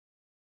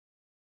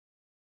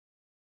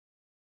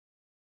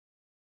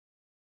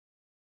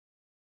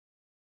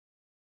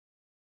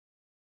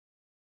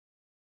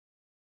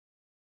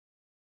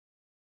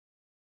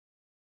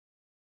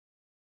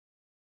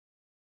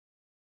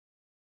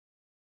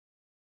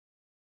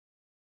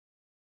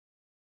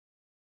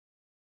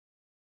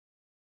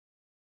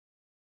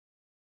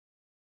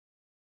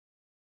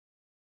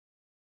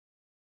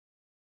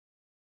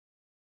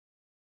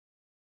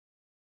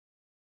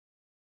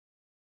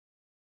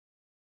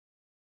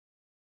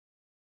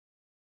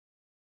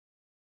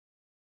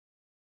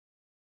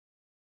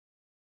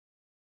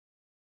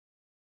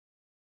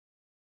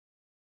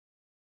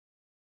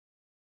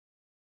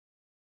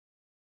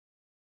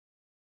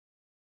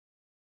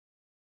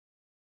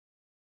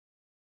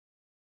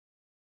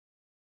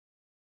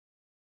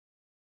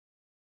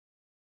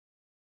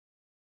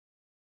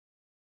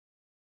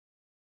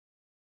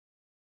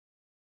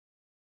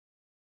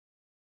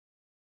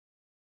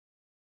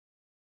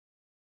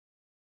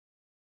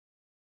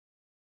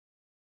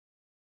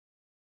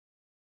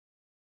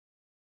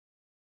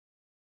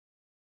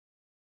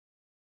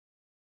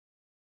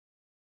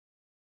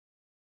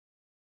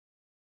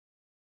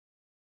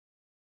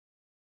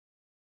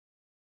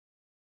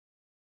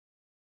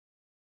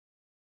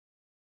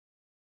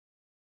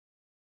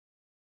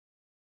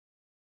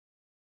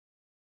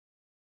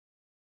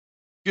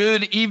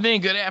Good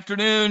evening, good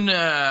afternoon,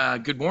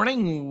 good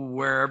morning,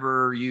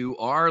 wherever you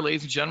are,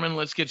 ladies and gentlemen.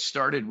 Let's get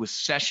started with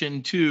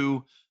session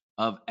 2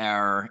 of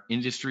our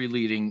industry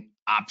leading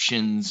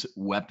options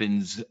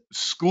weapons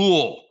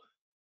school.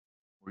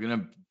 We're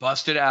going to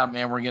bust it out,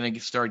 man. We're going to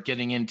start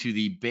getting into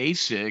the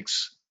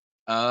basics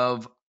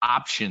of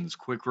options.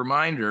 Quick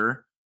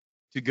reminder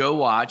to go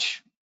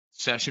watch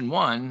session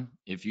 1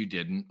 if you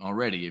didn't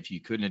already. If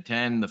you couldn't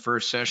attend the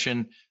first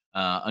session,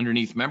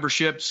 underneath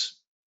memberships,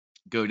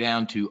 go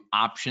down to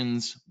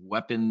options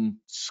weapon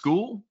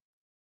school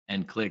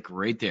and click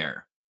right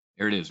there.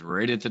 There it is,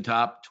 right at the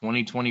top,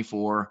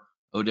 2024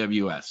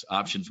 OWS,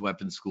 options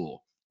weapon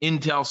school.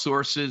 Intel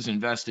sources,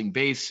 investing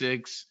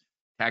basics,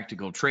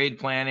 tactical trade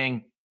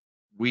planning.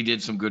 We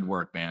did some good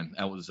work, man.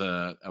 That was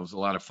a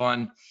lot of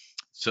fun.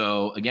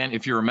 So again,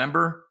 if you're a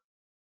member,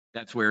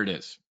 that's where it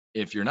is.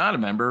 If you're not a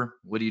member,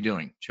 what are you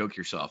doing? Choke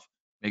yourself.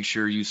 Make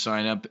sure you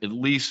sign up at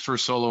least for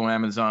Solo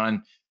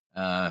Amazon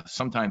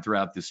sometime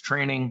throughout this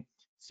training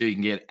so you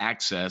can get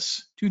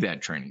access to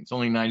that training. It's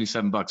only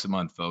 97 bucks a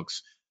month,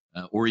 folks,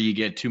 or you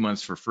get 2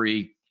 months for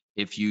free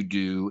if you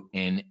do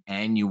an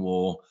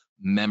annual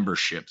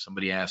membership.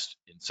 Somebody asked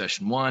in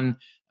session 1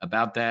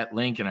 about that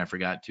link, and I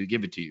forgot to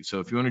give it to you. So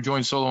if you want to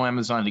join Solo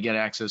Amazon to get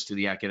access to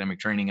the academic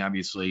training,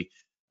 obviously,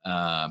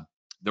 the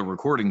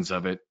recordings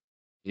of it,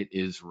 it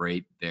is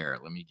right there.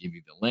 Let me give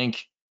you the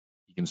link.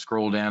 You can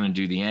scroll down and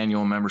do the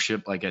annual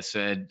membership. Like I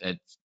said, that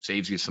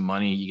saves you some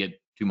money. You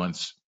get 2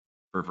 months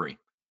for free.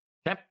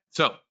 Okay,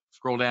 so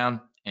scroll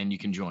down and you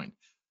can join.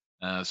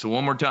 So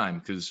one more time,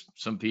 because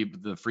some people,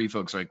 the free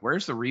folks, are like,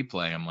 where's the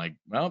replay? I'm like,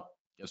 well,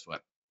 guess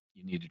what?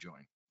 You need to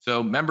join.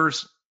 So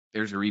members,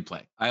 there's a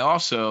replay. I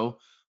also,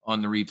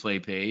 on the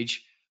replay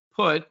page,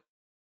 put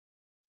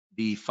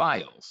the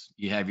files.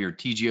 You have your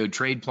TGO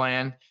trade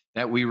plan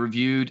that we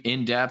reviewed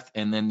in depth,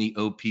 and then the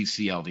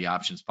OPCL, the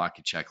options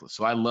pocket checklist.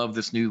 So I love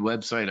this new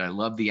website. I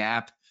love the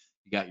app.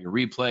 You got your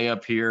replay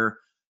up here,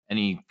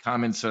 any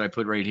comments that I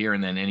put right here,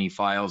 and then any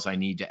files I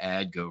need to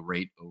add go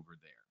right over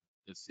there.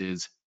 This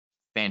is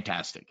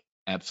fantastic.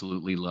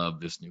 Absolutely love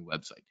this new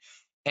website.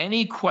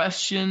 Any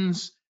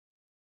questions,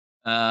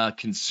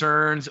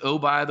 concerns? Oh,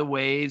 by the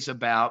ways,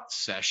 about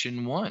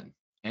session 1?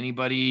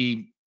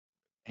 Anybody,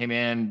 hey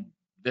man,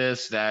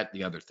 this, that,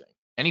 the other thing?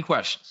 Any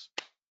questions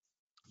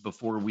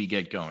before we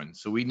get going?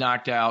 So we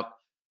knocked out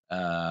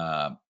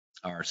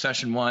our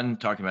session 1,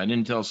 talking about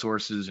Intel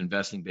sources,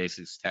 investing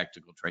basics,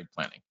 tactical trade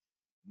planning.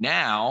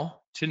 Now,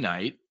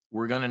 tonight,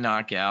 we're going to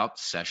knock out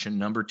session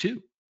number 2,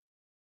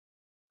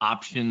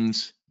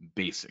 options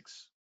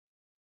basics.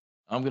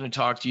 I'm going to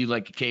talk to you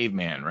like a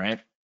caveman, right?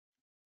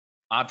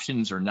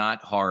 Options are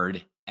not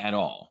hard at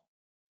all.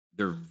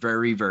 They're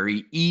very,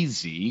 very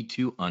easy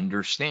to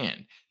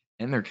understand.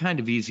 And they're kind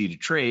of easy to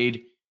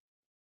trade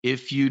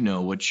if you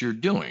know what you're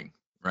doing,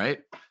 right?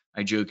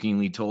 I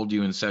jokingly told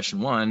you in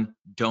session 1,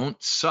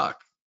 don't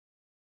suck.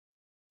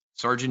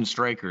 Sergeant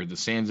Stryker, the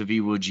Sands of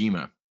Iwo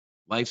Jima.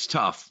 Life's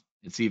tough.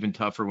 It's even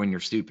tougher when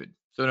you're stupid.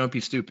 So don't be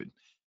stupid.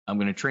 I'm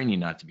going to train you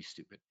not to be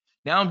stupid.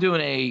 Now I'm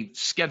doing a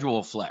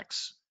schedule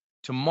flex.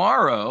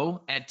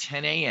 Tomorrow at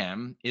 10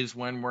 a.m. is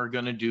when we're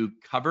going to do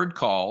covered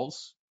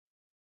calls,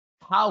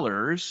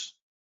 collars,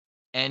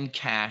 and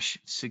cash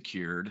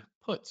secured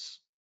puts.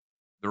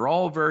 They're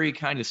all very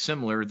kind of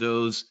similar,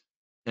 those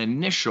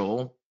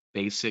initial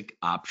basic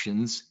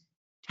options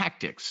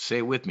tactics. Say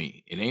it with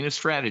me. It ain't a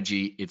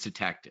strategy, it's a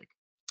tactic.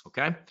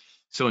 Okay.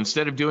 So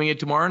instead of doing it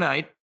tomorrow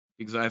night,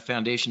 because I have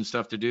foundation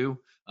stuff to do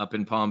up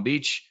in Palm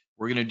Beach,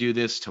 we're going to do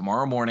this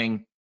tomorrow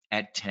morning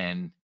at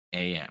 10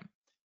 a.m.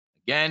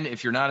 Again,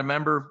 if you're not a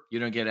member, you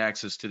don't get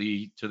access to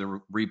the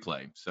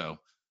replay. So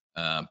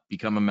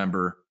become a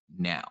member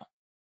now.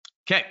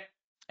 Okay.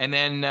 And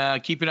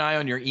then keep an eye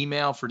on your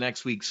email for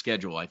next week's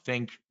schedule. I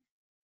think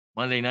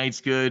Monday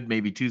night's good,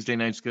 maybe Tuesday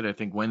night's good. I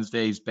think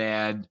Wednesday's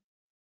bad,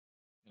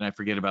 and I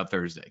forget about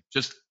Thursday.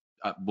 Just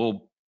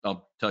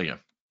I'll tell you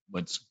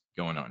what's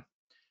going on.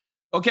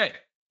 Okay,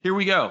 here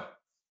we go.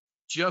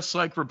 Just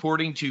like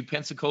reporting to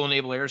Pensacola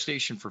Naval Air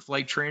Station for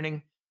flight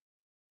training,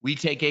 we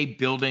take a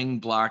building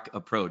block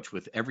approach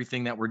with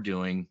everything that we're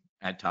doing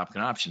at Top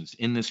Gun Options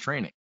in this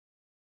training.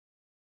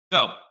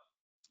 So,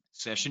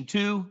 session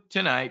 2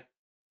 tonight,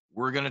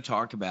 we're going to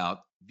talk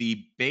about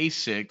the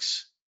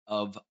basics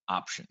of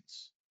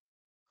options,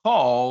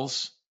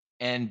 calls,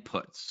 and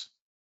puts.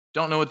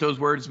 Don't know what those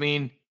words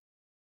mean?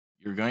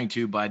 You're going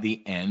to by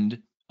the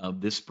end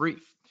of this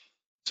brief.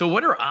 So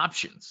what are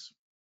options?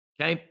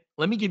 Okay,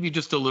 let me give you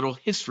just a little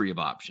history of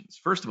options.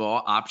 First of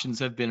all, options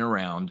have been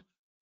around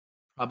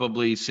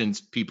probably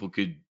since people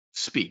could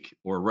speak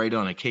or write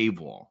on a cave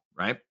wall,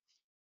 right?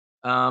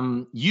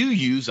 You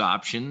use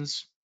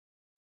options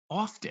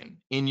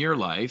often in your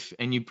life,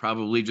 and you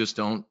probably just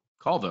don't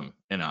call them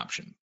an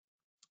option.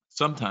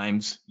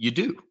 Sometimes you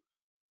do.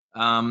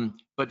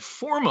 But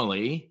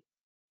formally,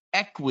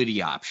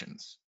 equity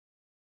options.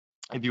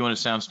 If you want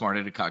to sound smart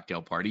at a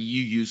cocktail party,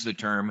 you use the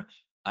term,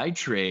 I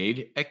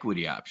trade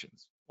equity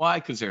options. Why?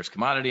 Because there's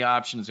commodity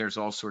options, there's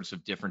all sorts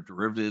of different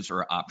derivatives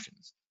or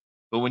options.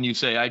 But when you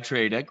say I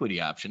trade equity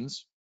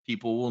options,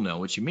 people will know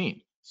what you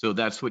mean. So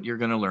that's what you're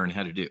going to learn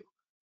how to do.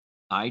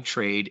 I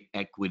trade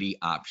equity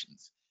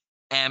options.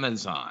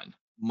 Amazon,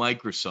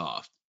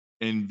 Microsoft,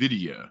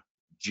 Nvidia,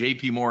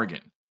 JP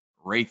Morgan,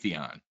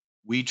 Raytheon.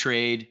 We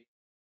trade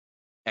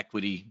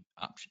equity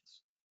options.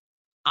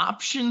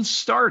 Options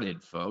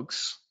started,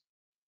 folks,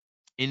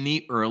 in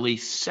the early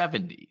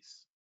 70s.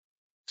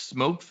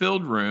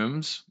 Smoke-filled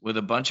rooms with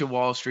a bunch of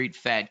Wall Street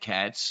fat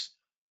cats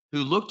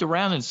who looked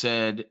around and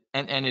said,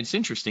 and it's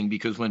interesting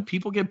because when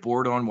people get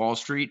bored on Wall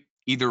Street,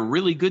 either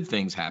really good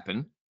things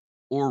happen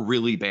or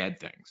really bad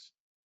things.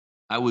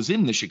 I was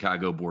in the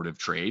Chicago Board of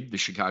Trade, the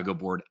Chicago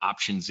Board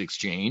Options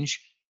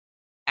Exchange,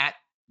 at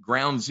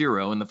ground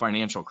zero in the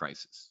financial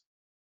crisis.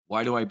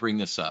 Why do I bring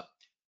this up?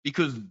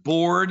 Because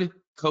bored,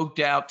 coked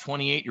out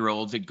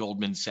 28-year-olds at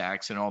Goldman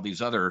Sachs and all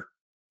these other,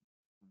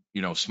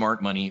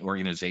 smart money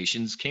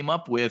organizations came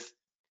up with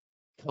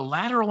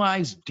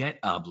collateralized debt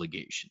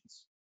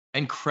obligations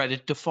and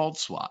credit default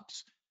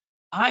swaps.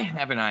 I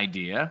have an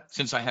idea,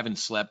 since I haven't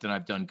slept and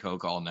I've done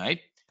coke all night.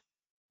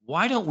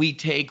 Why don't we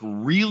take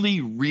really,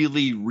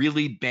 really,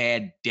 really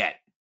bad debt,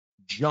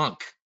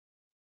 junk,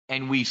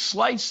 and we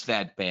slice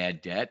that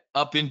bad debt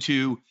up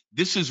into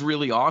this is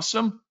really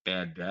awesome,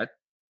 bad debt,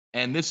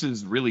 and this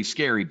is really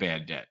scary,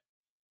 bad debt.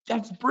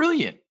 That's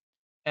brilliant.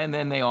 And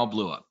then they all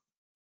blew up.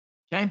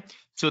 Okay.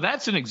 So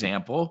that's an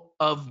example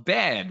of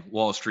bad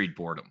Wall Street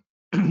boredom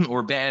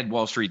or bad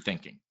Wall Street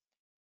thinking.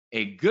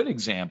 A good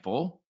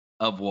example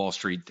of Wall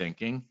Street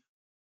thinking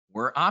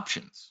were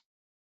options.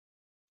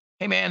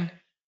 Hey, man,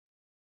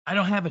 I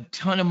don't have a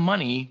ton of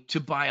money to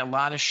buy a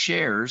lot of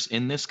shares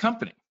in this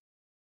company.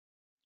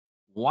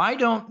 Why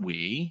don't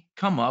we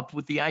come up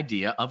with the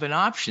idea of an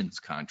options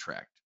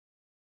contract?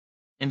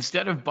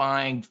 Instead of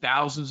buying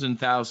thousands and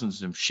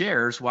thousands of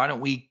shares, why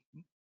don't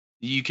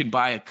you can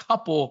buy a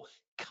couple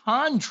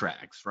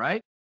contracts,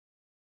 right?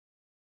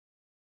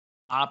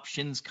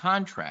 Options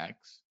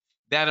contracts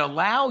that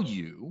allow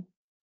you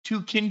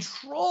to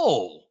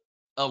control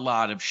a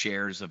lot of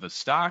shares of a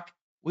stock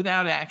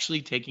without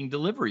actually taking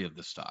delivery of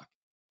the stock.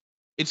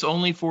 It's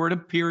only for a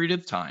period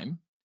of time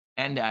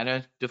and at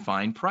a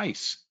defined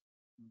price.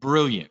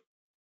 Brilliant.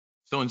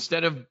 So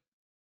instead of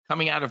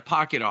coming out of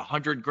pocket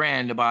 100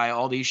 grand to buy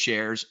all these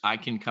shares, I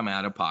can come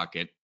out of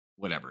pocket,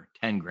 whatever,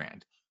 10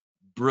 grand.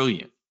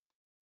 Brilliant.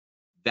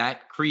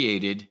 That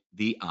created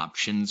the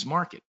options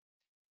market.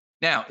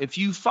 Now, if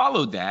you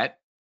followed that,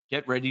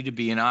 get ready to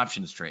be an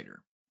options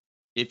trader.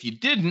 If you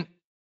didn't,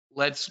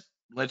 let's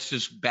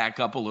just back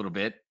up a little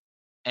bit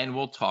and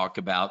we'll talk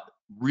about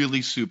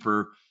really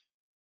super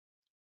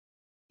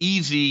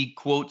easy,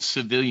 quote,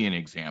 civilian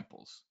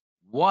examples.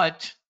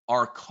 What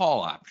are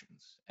call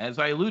options? As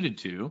I alluded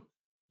to,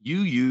 you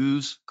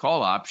use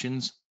call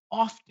options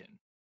often.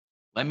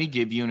 Let me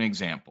give you an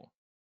example.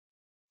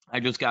 I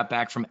just got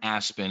back from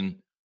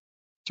Aspen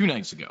 2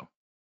 nights ago,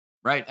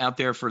 right out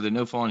there for the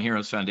No Fallen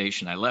Heroes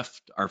Foundation. I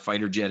left our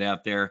fighter jet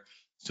out there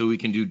so we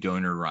can do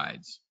donor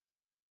rides.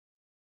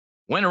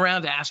 Went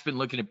around Aspen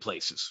looking at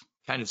places.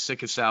 Kind of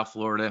sick of South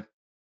Florida.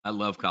 I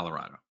love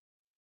Colorado.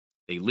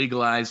 They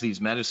legalize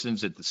these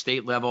medicines at the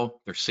state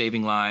level. They're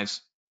saving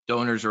lives.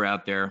 Donors are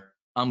out there.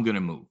 I'm going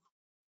to move.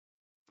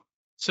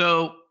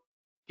 So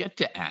get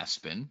to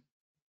Aspen,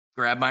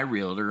 grab my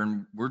realtor,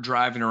 and we're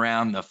driving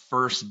around the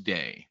first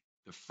day.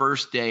 The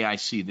first day I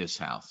see this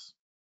house,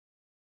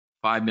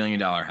 $5 million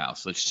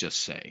house, let's just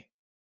say.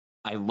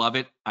 I love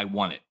it. I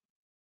want it.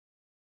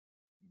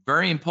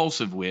 Very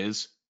impulsive,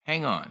 Wiz.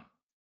 Hang on.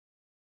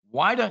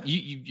 Why don't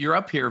you're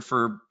up here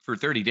for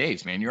 30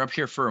 days, man. You're up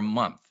here for a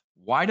month.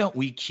 Why don't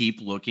we keep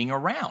looking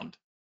around?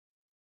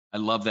 I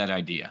love that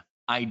idea.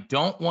 I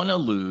don't want to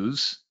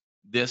lose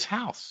this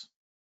house.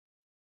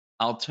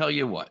 I'll tell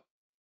you what.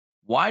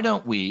 Why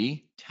don't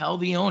we tell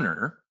the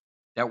owner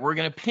that we're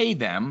going to pay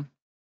them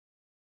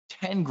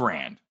 10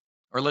 grand,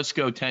 or let's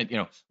go 10,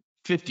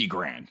 50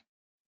 grand.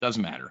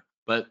 Doesn't matter.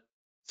 But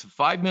it's a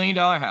 $5 million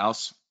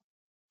house.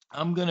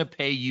 I'm going to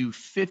pay you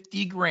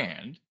 50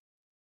 grand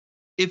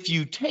if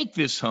you take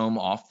this home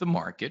off the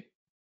market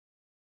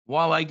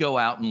while I go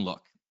out and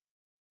look.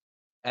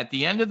 At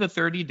the end of the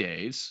 30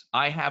 days,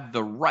 I have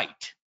the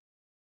right.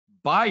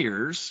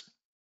 Buyers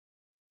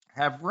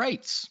have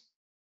rights.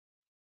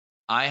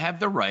 I have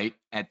the right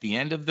at the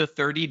end of the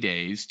 30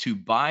 days to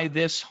buy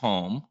this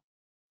home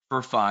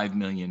for $5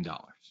 million.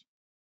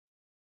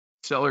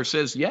 Seller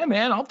says, yeah,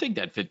 man, I'll take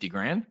that 50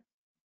 grand.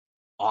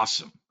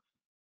 Awesome.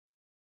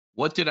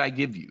 What did I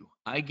give you?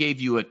 I gave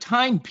you a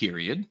time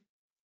period,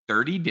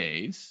 30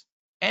 days,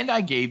 and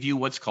I gave you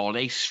what's called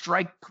a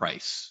strike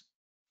price,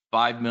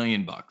 $5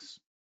 million.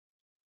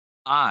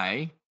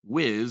 I,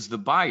 Wiz, the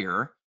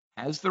buyer,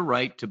 has the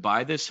right to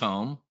buy this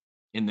home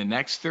in the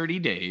next 30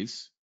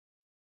 days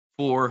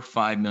for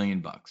 $5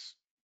 million.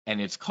 And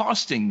it's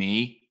costing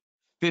me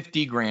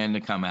 50 grand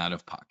to come out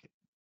of pocket.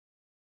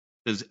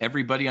 Does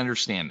everybody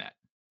understand that?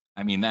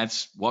 I mean,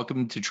 that's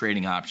welcome to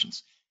trading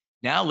options.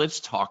 Now let's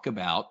talk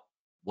about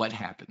what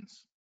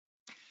happens.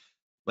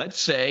 Let's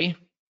say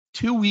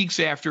 2 weeks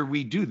after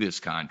we do this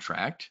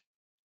contract,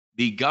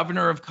 the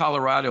governor of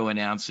Colorado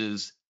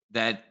announces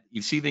that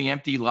you see the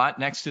empty lot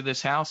next to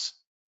this house?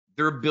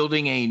 They're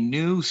building a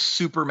new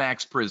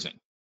supermax prison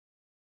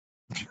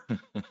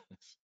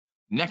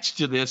next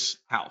to this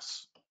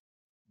house.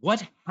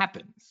 What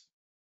happens?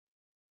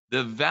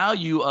 The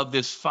value of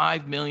this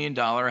 $5 million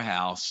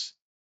house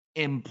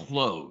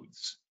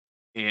implodes.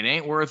 It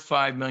ain't worth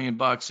 5 million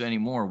bucks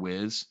anymore,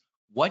 Wiz.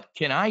 What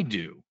can I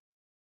do?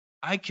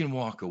 I can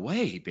walk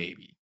away,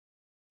 baby.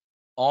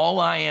 All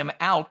I am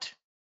out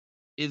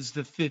is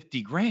the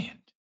 50 grand.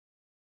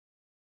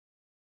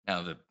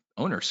 Now the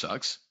owner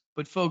sucks,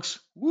 but folks,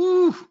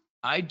 woo,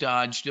 I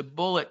dodged a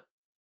bullet.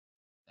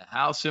 The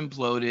house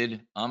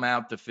imploded. I'm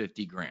out the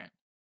 50 grand.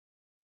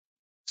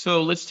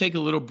 So let's take a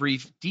little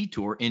brief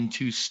detour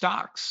into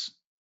stocks.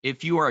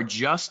 If you are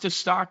just a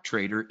stock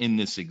trader in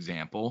this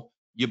example,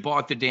 you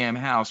bought the damn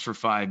house for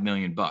 5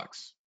 million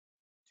bucks.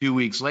 2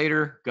 weeks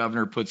later,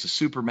 governor puts a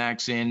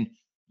supermax in.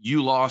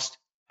 You lost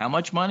how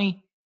much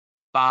money?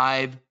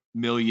 5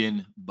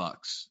 million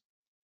bucks.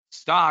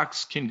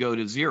 Stocks can go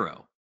to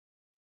zero.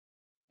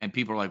 And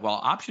people are like, well,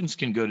 options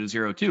can go to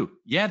zero too.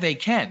 Yeah, they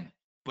can.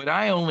 But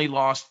I only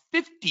lost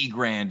 50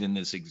 grand in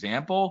this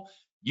example.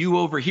 You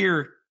over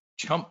here,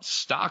 chump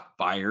stock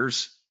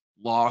buyers,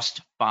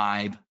 lost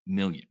 5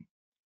 million.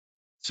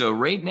 So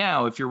right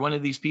now, if you're one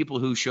of these people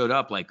who showed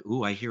up like,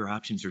 ooh, I hear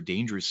options are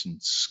dangerous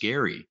and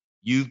scary,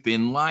 you've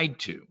been lied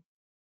to.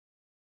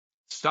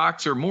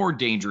 Stocks are more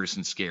dangerous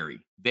and scary.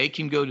 They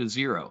can go to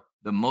zero.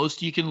 The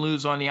most you can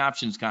lose on the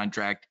options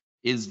contract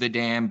is the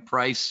damn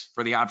price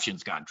for the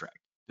options contract.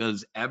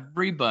 Does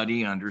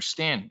everybody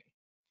understand me?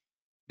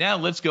 Now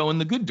let's go in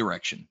the good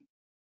direction.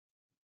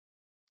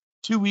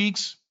 2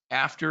 weeks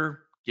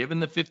after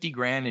given the 50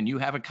 grand and you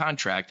have a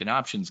contract, an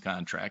options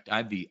contract, I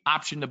have the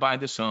option to buy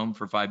this home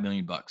for 5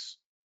 million bucks.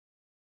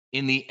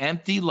 In the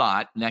empty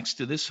lot next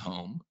to this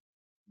home,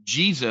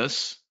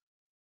 Jesus,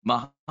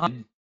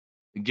 Muhammad,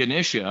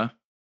 Ganesha,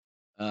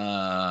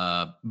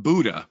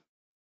 Buddha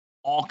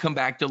all come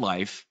back to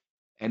life,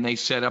 and they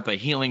set up a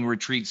healing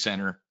retreat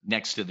center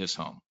next to this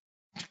home.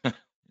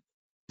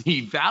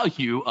 The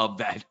value of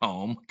that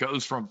home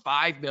goes from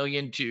 5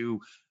 million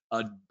to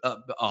a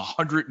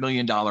 $100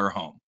 million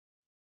home.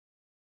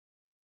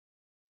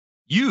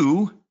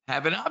 You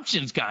have an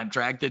options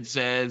contract that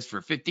says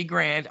for 50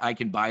 grand, I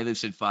can buy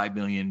this at 5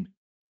 million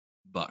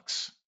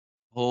bucks.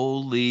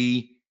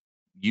 Holy,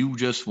 you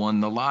just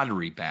won the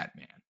lottery,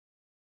 Batman.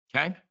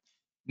 Okay.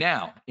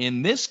 Now,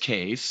 in this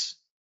case,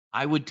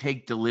 I would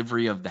take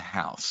delivery of the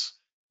house,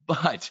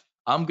 but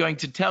I'm going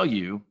to tell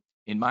you,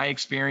 in my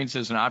experience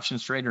as an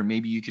options trader,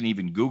 maybe you can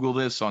even Google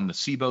this on the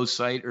SIBO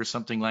site or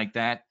something like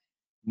that.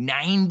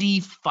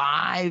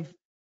 95,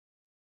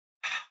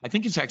 I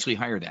think it's actually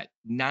higher than that.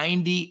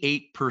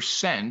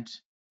 98%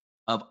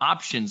 of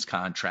options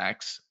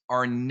contracts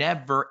are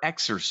never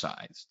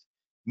exercised,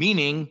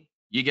 meaning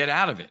you get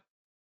out of it.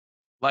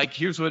 Like,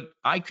 here's what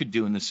I could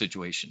do in this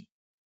situation.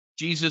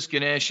 Jesus,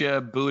 Ganesha,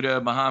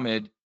 Buddha,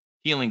 Muhammad,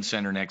 healing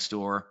center next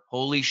door.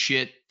 Holy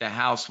shit, the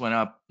house went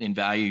up in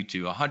value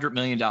to $100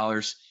 million.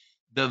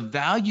 The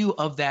value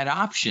of that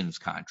options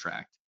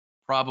contract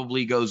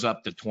probably goes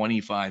up to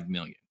 25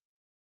 million.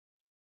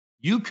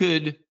 You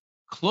could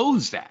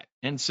close that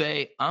and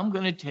say, I'm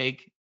going to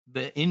take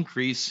the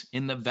increase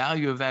in the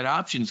value of that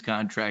options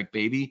contract,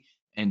 baby,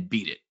 and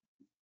beat it.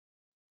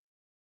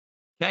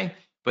 Okay.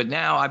 But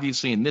now,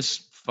 obviously, in this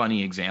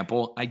funny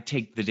example, I'd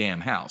take the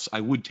damn house. I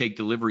would take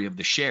delivery of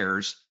the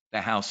shares, the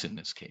house in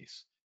this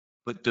case.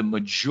 But the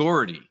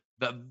majority,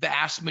 the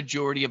vast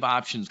majority of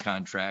options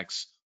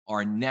contracts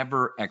are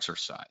never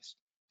exercised.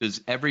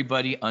 Does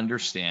everybody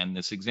understand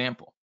this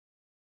example?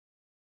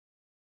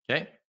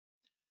 Okay.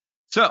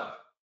 So,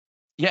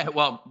 yeah,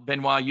 well,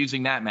 Benoit,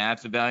 using that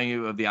math, the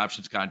value of the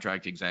options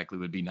contract exactly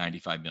would be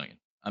 95 million.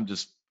 I'm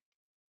just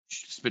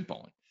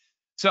spitballing.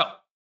 So,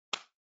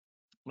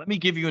 let me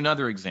give you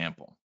another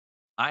example.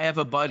 I have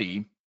a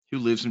buddy who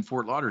lives in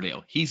Fort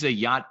Lauderdale. He's a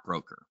yacht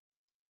broker.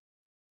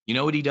 You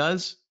know what he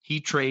does?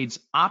 He trades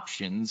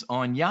options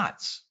on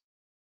yachts.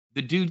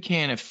 The dude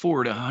can't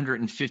afford a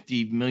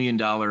 $150 million,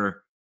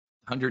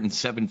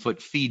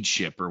 107-foot feed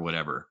ship or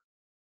whatever.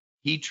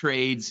 He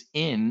trades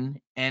in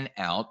and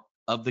out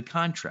of the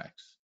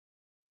contracts.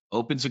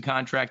 Opens a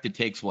contract that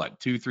takes what,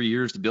 2-3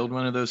 years to build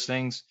one of those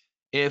things?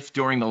 If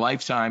during the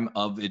lifetime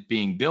of it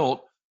being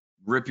built,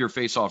 rip your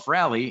face off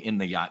rally in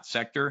the yacht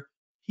sector,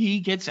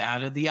 he gets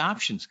out of the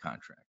options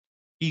contract.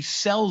 He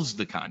sells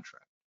the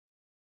contract.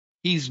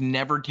 He's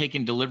never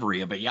taken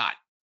delivery of a yacht.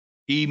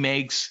 He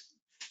makes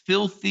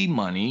filthy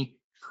money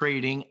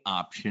trading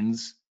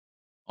options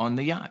on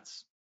the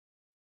yachts.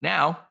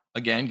 Now,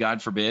 again,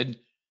 God forbid,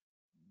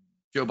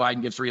 Joe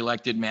Biden gets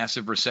reelected,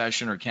 massive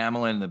recession or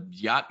Kamala, and the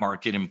yacht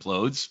market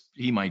implodes,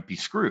 he might be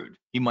screwed.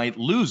 He might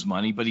lose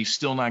money, but he's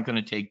still not going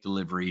to take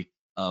delivery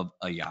of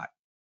a yacht.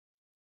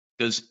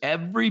 Does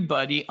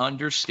everybody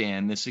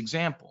understand this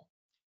example?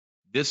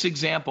 This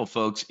example,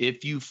 folks,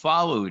 if you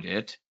followed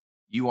it,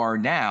 you are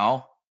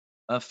now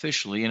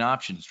officially an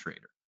options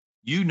trader.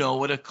 You know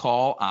what a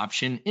call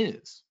option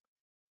is.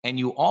 And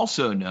you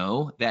also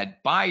know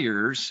that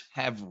buyers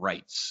have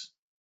rights.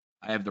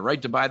 I have the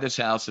right to buy this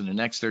house in the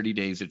next 30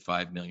 days at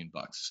 5 million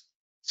bucks.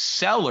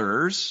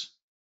 Sellers,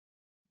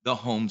 the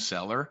home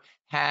seller,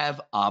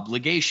 have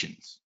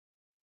obligations.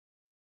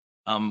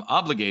 I'm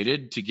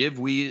obligated to give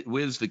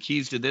Wiz the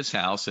keys to this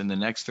house in the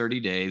next 30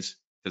 days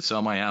to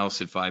sell my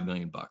house at 5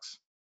 million bucks.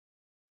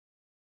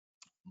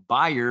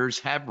 Buyers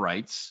have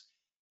rights,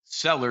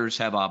 sellers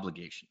have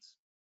obligations.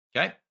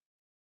 Okay?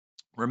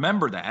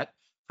 Remember that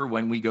for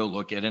when we go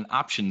look at an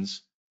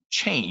options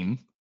chain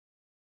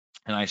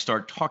and I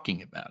start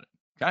talking about it.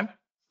 Okay?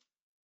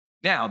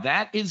 Now,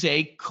 that is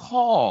a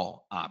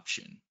call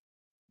option.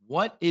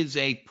 What is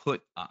a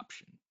put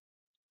option?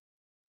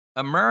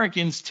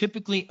 Americans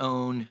typically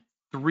own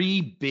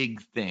three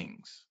big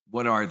things.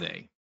 What are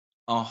they?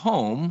 A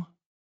home,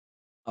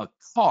 a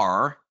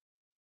car,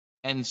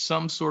 and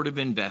some sort of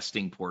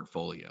investing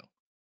portfolio.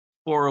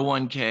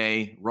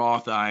 401k,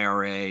 Roth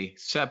IRA,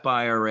 SEP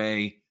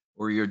IRA,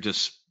 or you're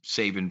just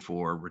saving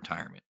for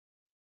retirement.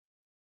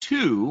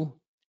 Two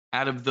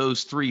out of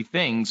those three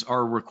things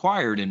are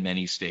required in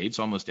many states,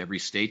 almost every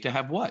state, to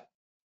have what?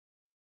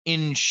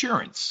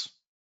 Insurance.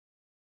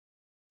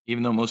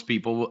 Even though most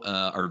people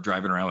are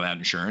driving around without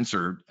insurance,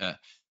 or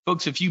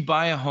folks, if you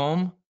buy a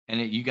home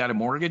and you got a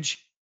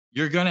mortgage,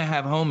 you're going to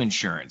have home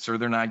insurance, or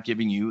they're not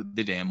giving you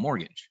the damn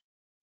mortgage.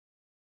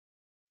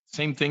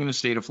 Same thing in the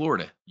state of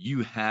Florida.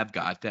 You have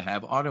got to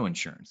have auto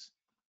insurance.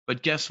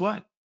 But guess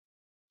what?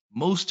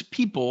 Most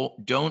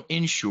people don't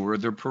insure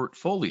their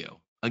portfolio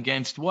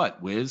against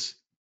what, Wiz?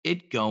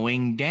 It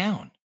going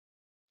down.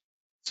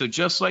 So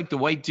just like the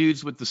white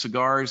dudes with the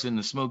cigars in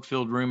the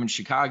smoke-filled room in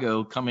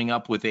Chicago coming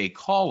up with a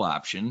call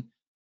option,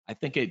 I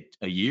think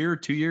a year,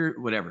 2 year,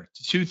 whatever,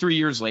 2-3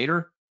 years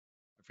later,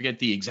 I forget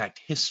the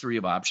exact history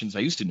of options.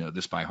 I used to know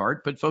this by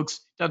heart, but folks,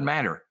 it doesn't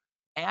matter.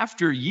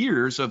 After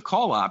years of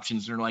call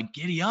options, they're like,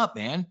 giddy up,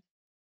 man.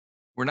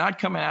 We're not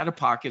coming out of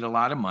pocket a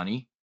lot of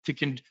money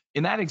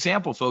in that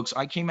example, folks,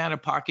 I came out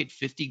of pocket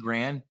 50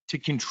 grand to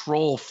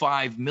control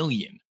 5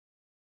 million.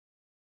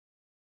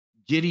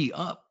 Giddy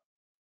up.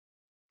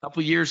 A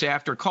couple years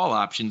after call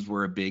options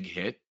were a big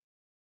hit,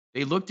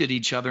 they looked at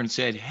each other and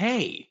said,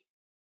 hey,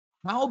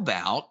 how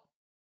about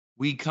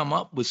we come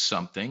up with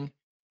something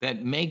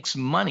that makes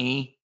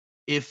money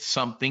if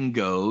something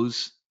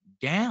goes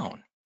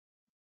down,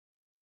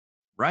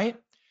 right?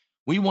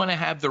 We want to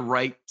have the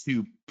right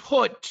to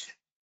put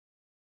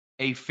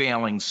a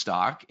failing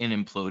stock, an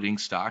imploding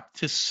stock,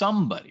 to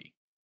somebody.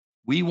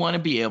 We want to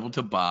be able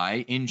to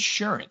buy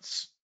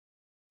insurance.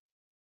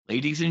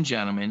 Ladies and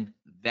gentlemen,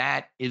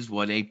 that is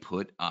what a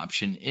put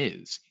option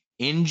is.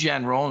 In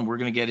general, and we're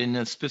going to get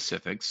into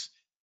specifics,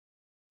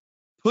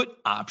 put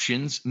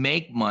options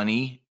make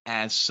money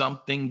as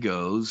something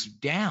goes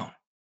down.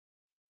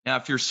 Now,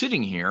 if you're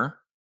sitting here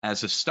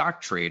as a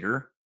stock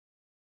trader,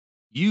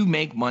 you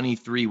make money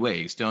three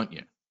ways, don't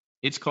you?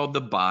 It's called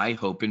the buy,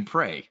 hope, and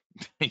pray.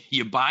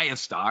 You buy a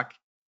stock,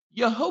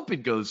 you hope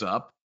it goes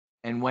up,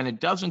 and when it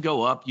doesn't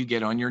go up, you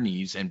get on your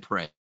knees and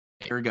pray,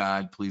 dear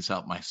God, please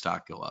help my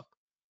stock go up.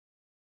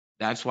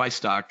 That's why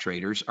stock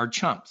traders are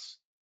chumps.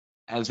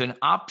 As an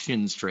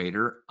options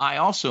trader, I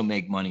also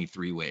make money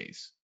three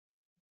ways.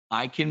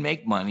 I can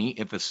make money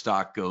if a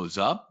stock goes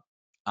up.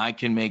 I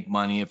can make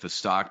money if a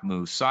stock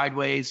moves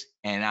sideways,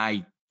 and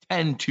I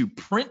tend to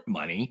print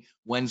money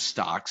when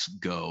stocks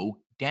go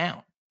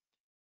down.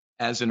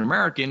 As an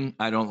American,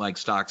 I don't like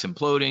stocks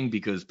imploding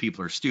because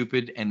people are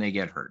stupid and they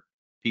get hurt.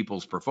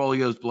 People's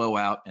portfolios blow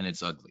out and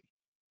it's ugly.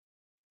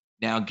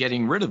 Now,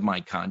 getting rid of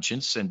my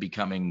conscience and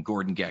becoming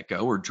Gordon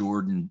Gekko or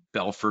Jordan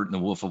Belfort in The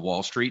Wolf of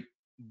Wall Street,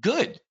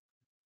 good.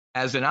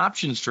 As an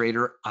options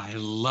trader, I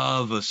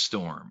love a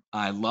storm.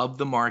 I love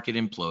the market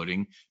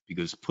imploding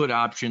because put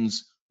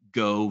options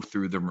go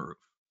through the roof.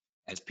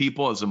 As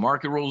the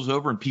market rolls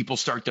over and people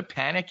start to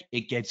panic,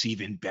 it gets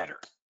even better.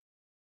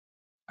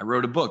 I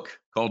wrote a book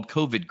called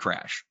COVID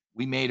Crash.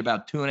 We made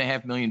about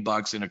 $2.5 million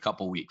in a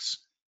couple weeks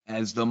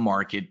as the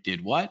market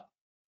did what?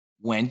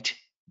 Went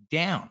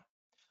down.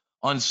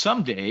 On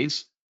some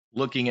days,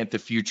 looking at the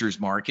futures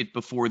market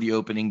before the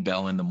opening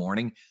bell in the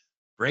morning,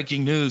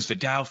 breaking news, the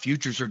Dow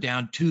futures are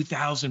down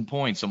 2,000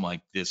 points. I'm like,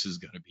 this is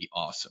going to be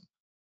awesome.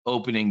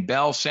 Opening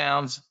bell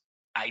sounds,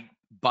 I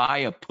buy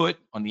a put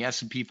on the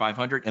S&P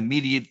 500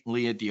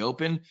 immediately at the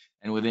open,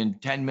 and within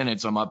 10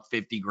 minutes, I'm up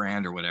 50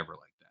 grand or whatever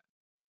like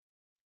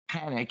that.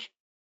 Panic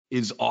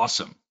is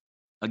awesome.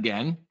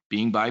 Again,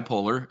 being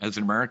bipolar, as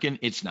an American,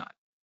 it's not.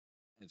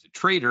 As a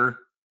trader,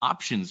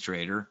 options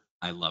trader,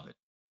 I love it.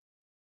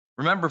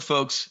 Remember,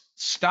 folks,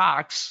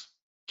 stocks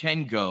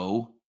can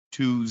go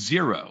to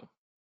zero.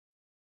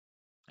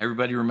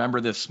 Everybody remember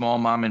the small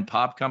mom and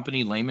pop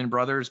company, Lehman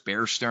Brothers,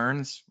 Bear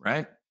Stearns,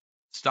 right?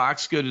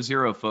 Stocks go to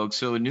zero, folks.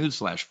 So a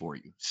newsflash for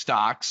you.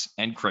 Stocks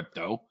and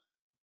crypto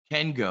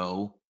can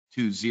go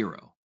to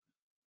zero.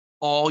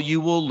 All you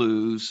will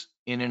lose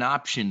in an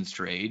options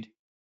trade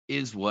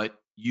is what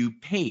you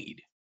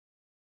paid,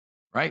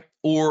 right?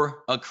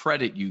 Or a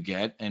credit you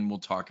get, and we'll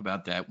talk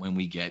about that when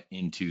we get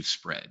into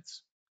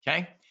spreads,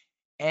 okay?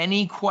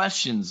 Any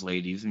questions,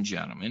 ladies and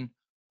gentlemen,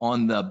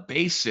 on the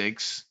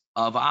basics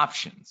of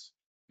options?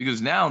 because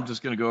now I'm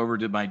just going to go over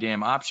to my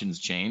damn options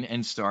chain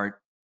and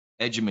start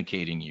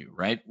educating you,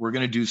 right? We're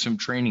going to do some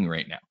training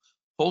right now.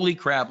 Holy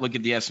crap, look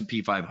at the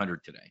S&P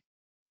 500 today.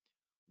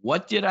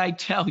 What did I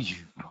tell you,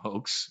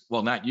 folks?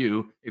 Well, not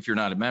you, if you're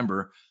not a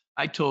member.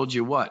 I told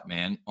you what,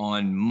 man,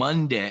 on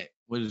Monday,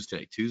 what is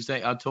today,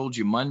 Tuesday? I told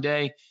you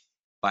Monday,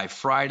 by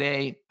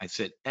Friday, I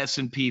said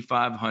S&P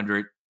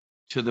 500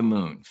 to the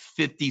moon,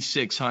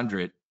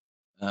 5,600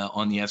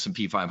 on the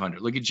S&P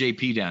 500. Look at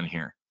JP down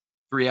here,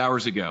 3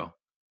 hours ago.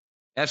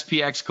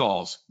 SPX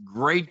calls,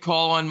 great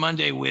call on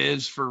Monday,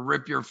 Wiz, for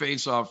Rip Your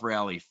Face Off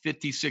rally.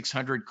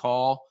 5,600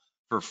 call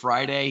for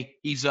Friday.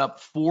 He's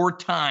up 4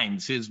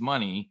 times his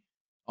money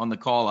on the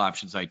call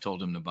options I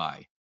told him to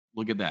buy.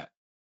 Look at that.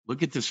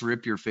 Look at this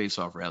Rip Your Face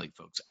Off rally,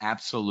 folks.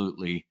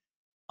 Absolutely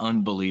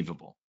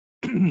unbelievable.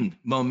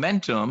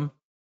 Momentum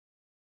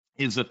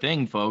is a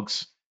thing,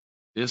 folks.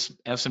 This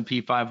S&P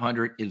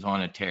 500 is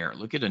on a tear.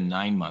 Look at a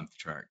 9-month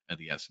chart of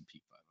the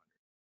S&P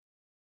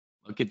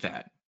 500. Look at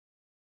that.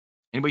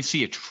 Anybody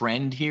see a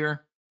trend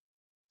here?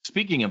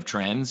 Speaking of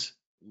trends,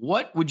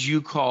 what would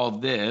you call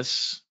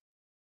this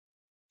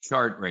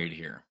chart right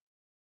here?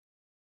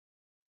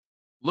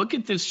 Look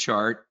at this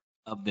chart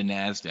of the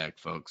NASDAQ,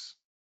 folks.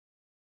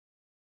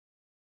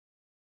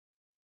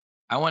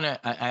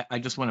 I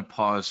just want to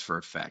pause for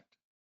effect.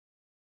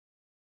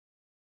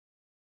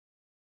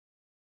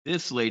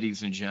 This,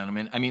 ladies and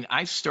gentlemen, I mean,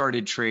 I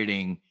started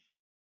trading,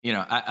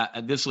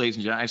 this, ladies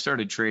and gentlemen, I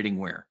started trading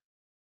where?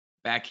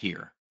 Back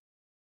here.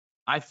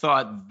 I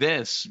thought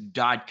this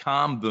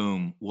 .com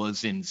boom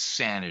was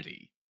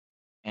insanity.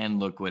 And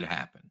look what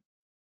happened.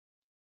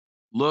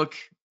 Look,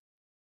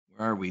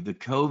 where are we? The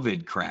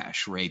COVID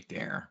crash right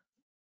there.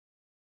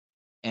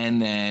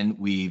 And then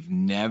we've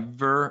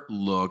never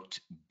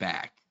looked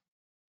back.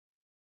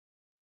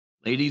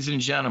 Ladies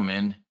and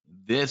gentlemen,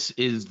 this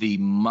is the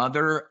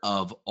mother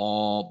of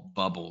all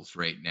bubbles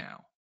right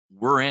now.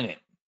 We're in it.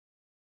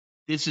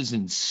 This is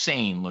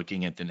insane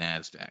looking at the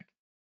NASDAQ.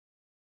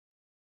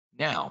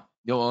 Now,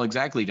 well,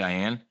 exactly,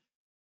 Diane.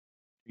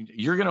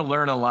 You're going to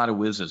learn a lot of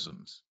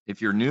wizisms.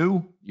 If you're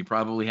new, you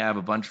probably have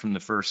a bunch from the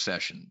first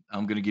session.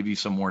 I'm going to give you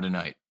some more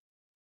tonight,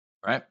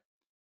 right?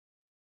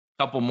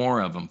 A couple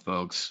more of them,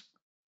 folks.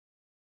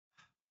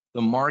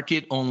 The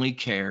market only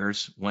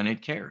cares when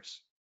it cares,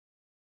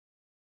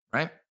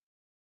 right?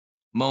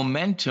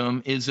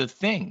 Momentum is a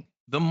thing.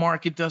 The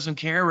market doesn't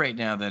care right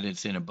now that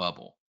it's in a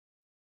bubble.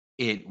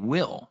 It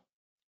will.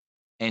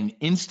 And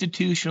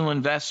institutional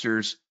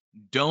investors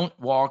don't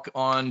walk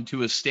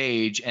onto a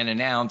stage and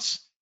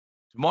announce,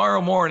 tomorrow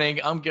morning,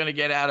 I'm going to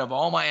get out of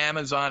all my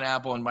Amazon,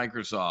 Apple, and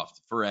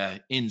Microsoft for an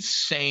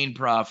insane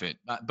profit,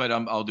 but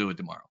I'll do it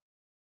tomorrow.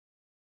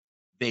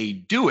 They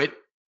do it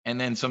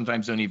and then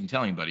sometimes don't even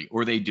tell anybody,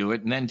 or they do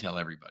it and then tell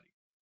everybody.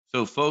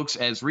 So folks,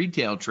 as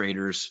retail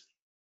traders,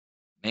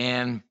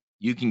 man,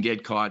 you can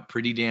get caught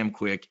pretty damn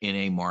quick in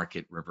a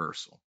market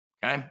reversal.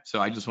 Okay. So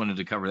I just wanted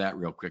to cover that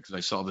real quick because I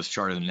saw this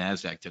chart of the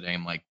NASDAQ today.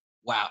 I'm like,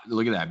 wow,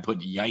 look at that. I put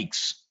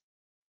yikes.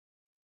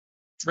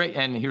 Trade,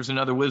 and here's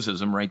another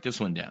wizism. Write this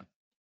one down.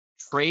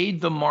 Trade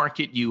the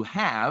market you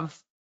have,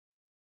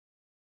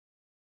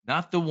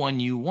 not the one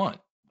you want.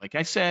 Like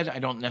I said, I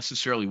don't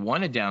necessarily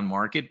want a down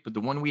market, but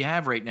the one we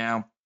have right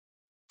now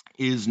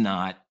is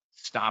not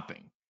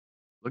stopping.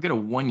 Look at a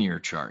 1-year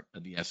chart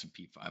of the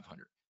S&P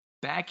 500.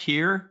 Back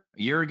here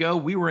a year ago,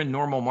 we were in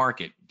normal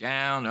market,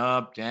 down,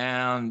 up,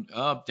 down,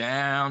 up,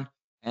 down,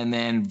 and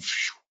then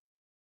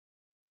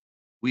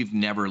we've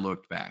never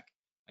looked back.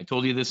 I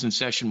told you this in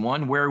session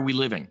 1. Where are we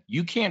living?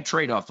 You can't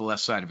trade off the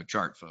left side of a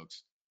chart,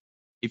 folks.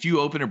 If you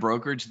open a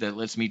brokerage that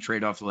lets me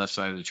trade off the left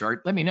side of the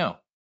chart, let me know.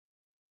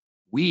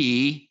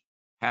 We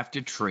have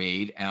to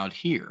trade out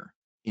here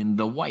in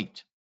the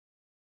white.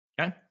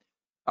 Okay.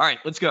 All right,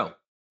 let's go.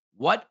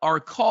 What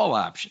are call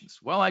options?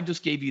 Well, I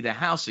just gave you the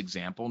house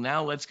example.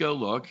 Now let's go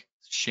look,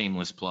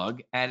 shameless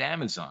plug, at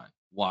Amazon.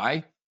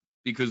 Why?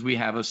 Because we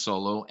have a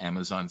solo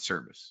Amazon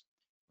service.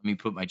 Let me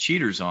put my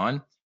cheaters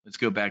on. Let's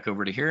go back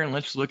over to here and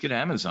let's look at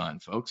Amazon,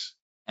 folks.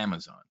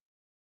 Amazon.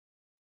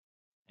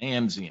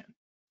 AMZN.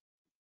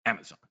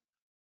 Amazon.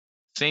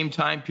 Same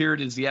time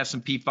period as the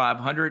S&P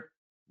 500,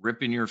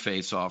 ripping your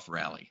face off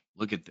rally.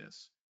 Look at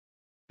this.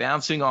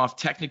 Bouncing off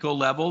technical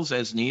levels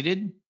as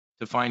needed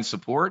to find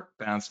support,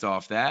 bounced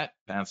off that,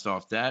 bounced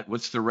off that.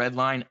 What's the red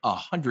line?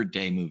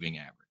 100-day moving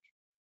average.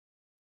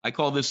 I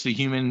call this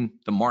the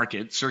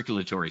market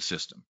circulatory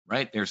system,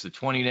 right? There's the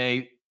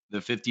 20-day, the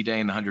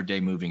 50-day, and the 100-day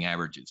moving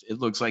averages. It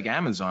looks like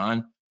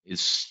Amazon is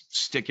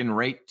sticking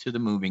right to the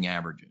moving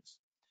averages.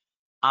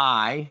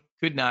 I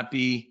could not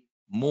be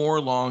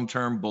more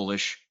long-term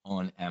bullish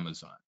on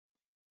Amazon.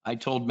 I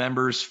told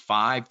members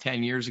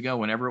 5-10 years ago,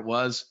 whenever it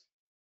was,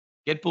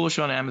 get bullish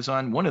on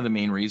Amazon. One of the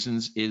main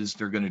reasons is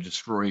they're going to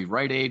destroy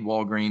Rite Aid,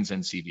 Walgreens,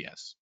 and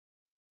CVS.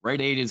 Rite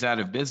Aid is out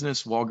of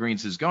business.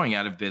 Walgreens is going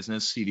out of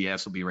business.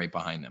 CVS will be right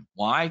behind them.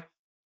 Why?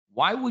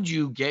 Why would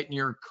you get in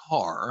your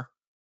car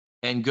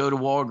and go to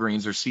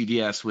Walgreens or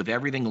CVS with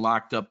everything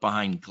locked up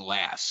behind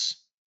glass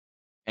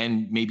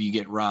and maybe you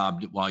get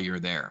robbed while you're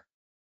there?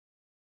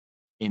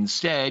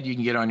 Instead, you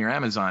can get on your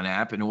Amazon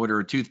app and order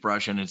a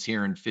toothbrush and it's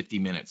here in 50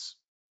 minutes.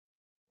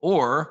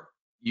 Or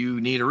you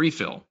need a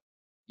refill.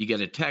 You get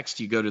a text,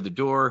 you go to the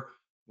door.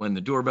 When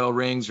the doorbell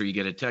rings or you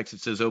get a text that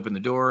says open the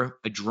door,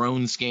 a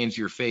drone scans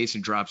your face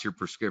and drops your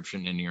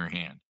prescription into your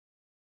hand.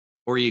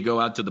 Or you go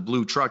out to the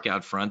blue truck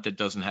out front that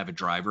doesn't have a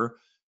driver,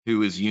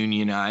 who is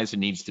unionized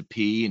and needs to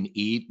pee and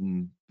eat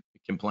and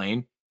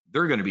complain.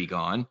 They're going to be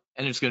gone,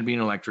 and it's going to be an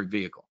electric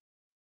vehicle.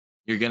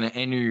 You're going to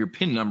enter your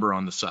PIN number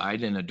on the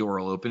side, and a door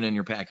will open and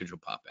your package will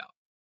pop out.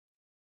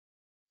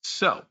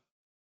 So,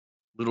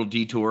 little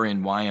detour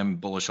in why I'm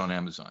bullish on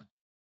Amazon.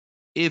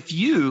 If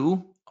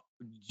you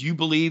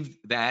believe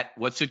that,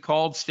 what's it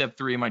called? Step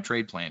 3 of my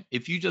trade plan.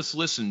 If you just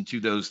listen to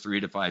those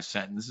 3 to 5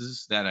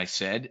 sentences that I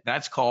said,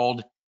 that's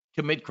called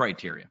commit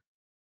criteria.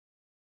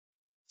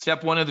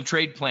 Step 1 of the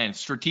trade plan,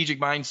 strategic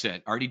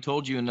mindset. Already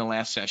told you in the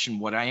last session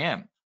what I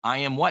am. I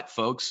am what,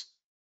 folks?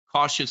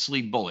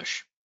 Cautiously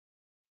bullish.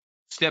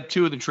 Step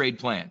 2 of the trade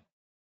plan.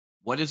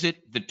 What is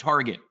it? The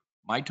target.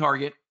 My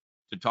target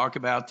to talk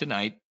about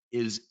tonight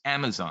is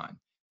Amazon.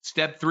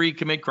 Step 3,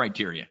 commit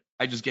criteria.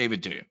 I just gave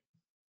it to you.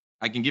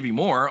 I can give you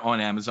more on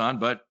Amazon,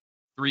 but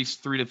three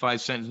to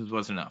 5 sentences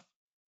was enough.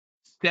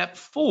 Step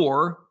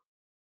 4,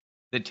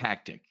 the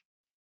tactic.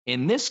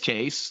 In this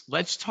case,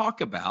 let's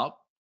talk about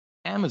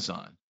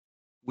Amazon.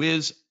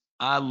 Wiz,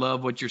 I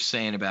love what you're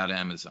saying about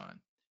Amazon.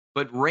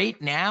 But right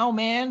now,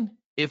 man,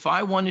 if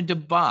I wanted to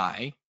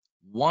buy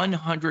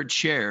 100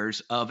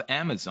 shares of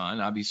Amazon,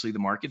 obviously the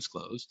market's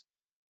closed,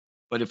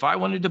 but if I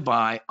wanted to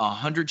buy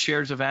 100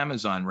 shares of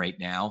Amazon right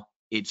now,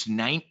 it's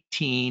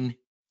 $19,000.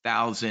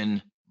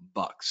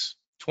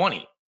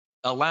 20.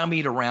 Allow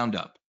me to round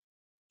up.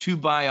 To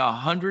buy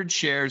 100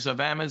 shares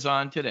of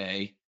Amazon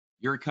today,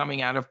 you're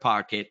coming out of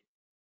pocket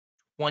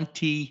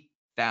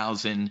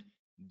 $20,000.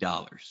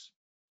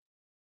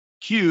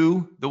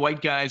 Cue the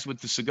white guys with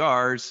the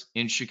cigars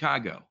in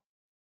Chicago.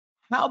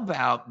 How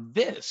about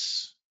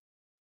this?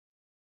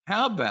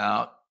 How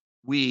about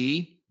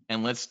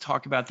and let's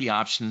talk about the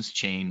options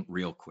chain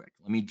real quick.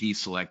 Let me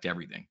deselect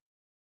everything.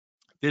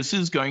 This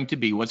is going to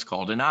be what's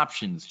called an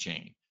options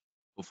chain.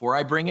 Before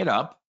I bring it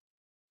up,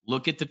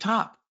 look at the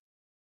top.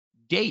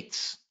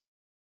 Dates.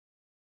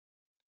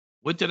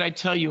 What did I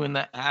tell you in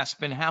the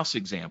Aspen house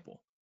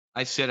example?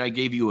 I said I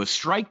gave you a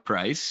strike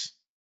price,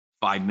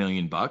 $5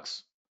 million,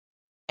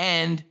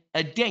 and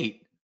a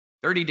date,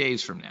 30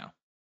 days from now.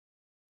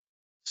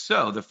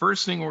 So the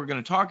first thing we're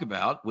going to talk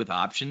about with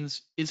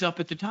options is up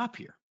at the top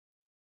here.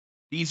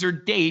 These are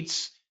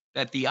dates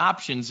that the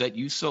options that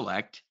you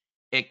select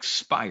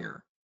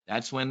expire.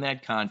 That's when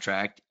that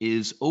contract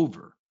is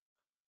over.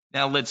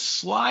 Now let's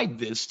slide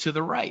this to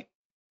the right.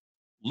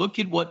 Look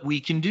at what we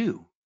can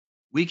do.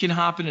 We can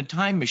hop in a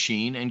time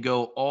machine and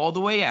go all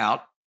the way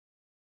out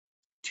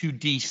to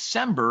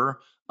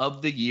December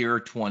of the year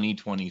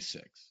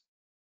 2026.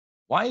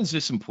 Why is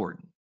this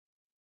important?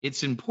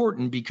 It's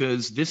important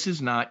because this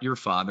is not your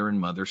father and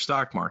mother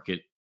stock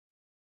market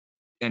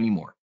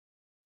anymore.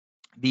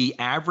 The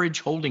average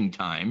holding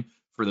time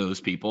for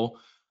those people,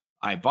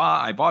 I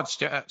bought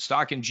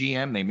stock in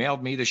GM. They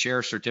mailed me the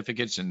share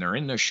certificates and they're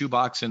in the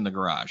shoebox in the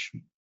garage.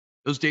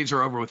 Those days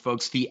are over with,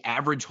 folks. The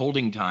average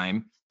holding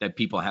time that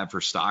people have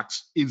for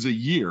stocks is a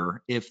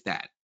year, if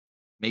that,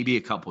 maybe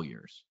a couple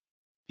years.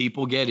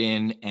 People get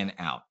in and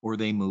out or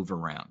they move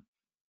around.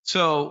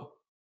 So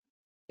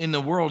in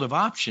the world of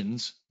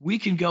options, we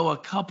can go a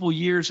couple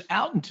years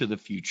out into the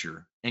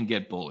future and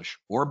get bullish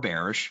or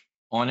bearish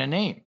on a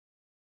name.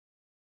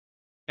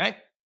 Okay.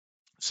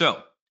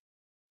 So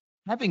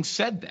having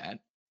said that,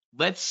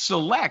 let's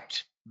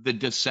select the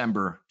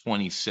December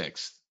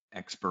 26th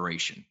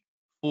expiration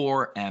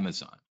for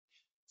Amazon.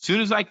 As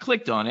soon as I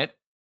clicked on it,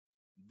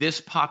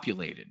 this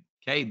populated.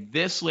 Okay.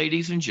 This,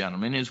 ladies and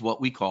gentlemen, is what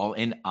we call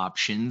an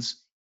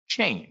options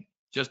chain,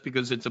 just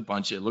because it's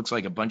it looks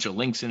like a bunch of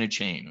links in a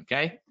chain.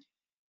 Okay.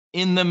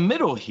 In the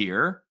middle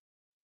here,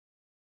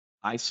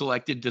 I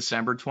selected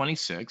December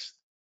 26th.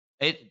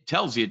 It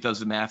tells you, it does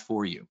the math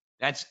for you.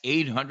 That's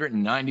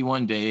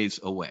 891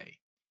 days away.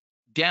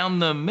 Down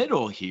the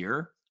middle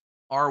here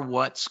are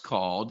what's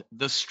called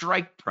the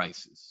strike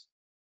prices.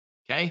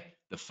 Okay.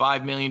 The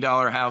 $5 million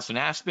house in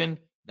Aspen,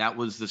 that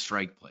was the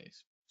strike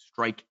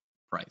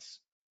price.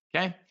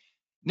 Okay.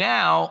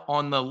 Now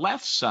on the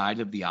left side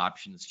of the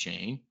options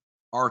chain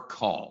are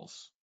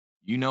calls.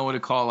 You know what a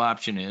call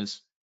option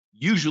is.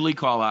 Usually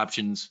call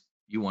options,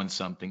 you want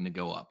something to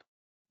go up.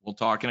 We'll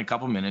talk in a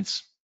couple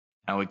minutes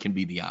how it can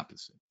be the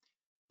opposite.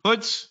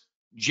 Puts,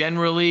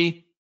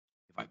 generally,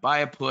 if I buy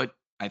a put,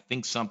 I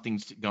think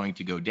something's going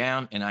to go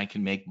down and I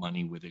can make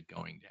money with it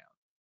going down.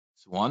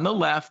 So on the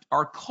left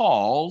are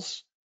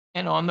calls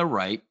and on the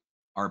right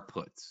are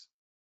puts.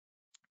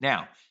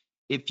 Now,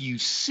 if you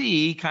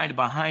see kind of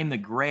behind the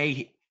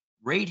gray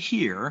right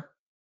here,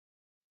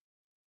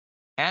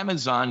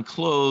 Amazon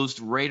closed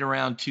right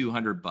around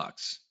 200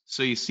 bucks.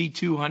 So you see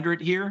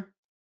 200 here.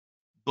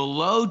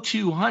 Below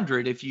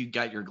 200, if you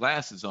got your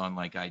glasses on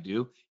like I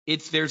do,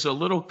 there's a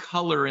little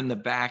color in the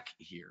back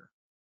here,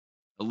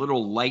 a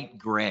little light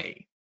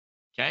gray.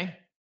 Okay.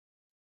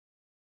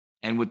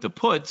 And with the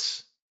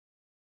puts,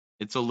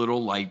 it's a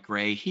little light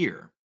gray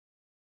here.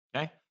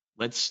 Okay,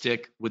 let's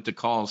stick with the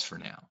calls for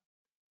now.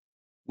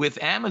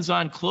 With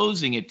Amazon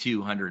closing at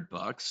 200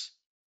 bucks,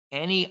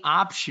 any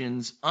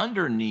options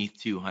underneath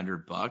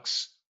 200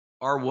 bucks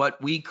are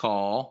what we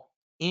call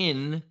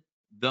in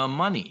the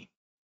money.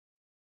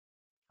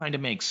 Kind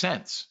of makes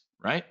sense,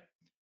 right?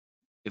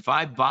 If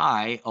I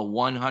buy a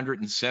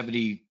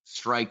 170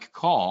 strike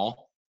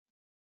call,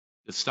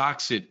 the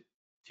stock's at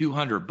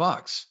 200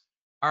 bucks.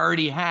 I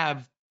already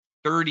have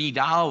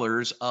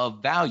 $30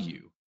 of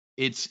value.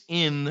 It's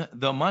in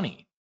the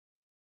money.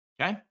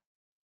 Okay.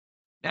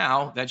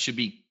 Now that should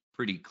be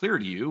pretty clear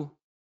to you.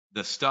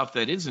 The stuff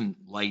that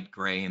isn't light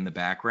gray in the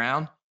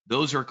background,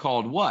 those are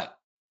called what?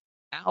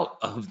 Out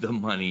of the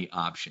money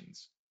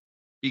options.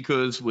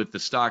 Because with the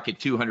stock at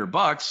 200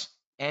 bucks,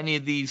 any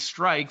of these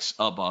strikes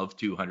above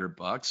 200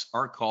 bucks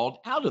are called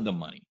out of the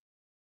money.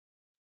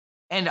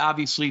 And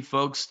obviously,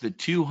 folks, the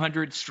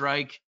 200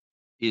 strike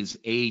is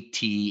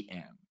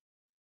ATM,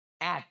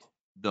 at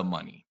the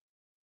money.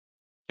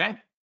 Okay.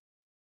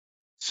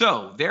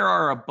 So there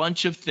are a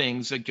bunch of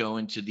things that go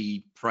into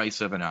the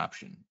price of an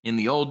option. In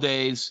the old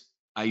days,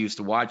 I used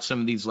to watch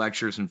some of these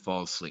lectures and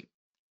fall asleep.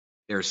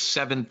 There's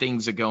 7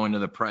 things that go into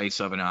the price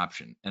of an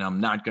option, and I'm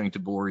not going to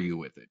bore you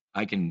with it.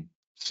 I can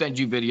send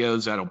you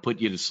videos that'll put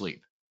you to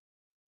sleep.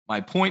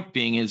 My point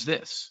being is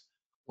this.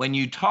 When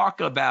you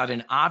talk about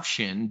an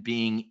option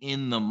being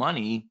in the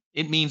money,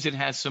 it means it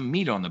has some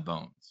meat on the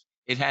bones.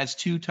 It has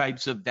 2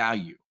 types of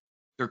value.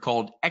 They're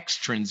called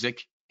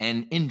extrinsic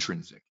and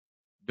intrinsic.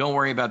 Don't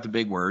worry about the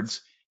big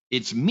words.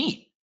 It's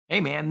meat.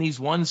 Hey, man, these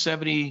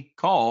 170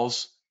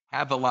 calls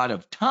have a lot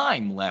of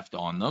time left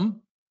on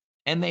them,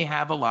 and they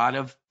have a lot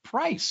of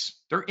price.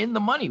 They're in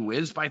the money,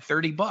 Wiz, by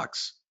 30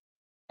 bucks.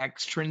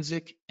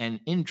 Extrinsic and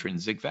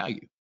intrinsic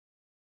value.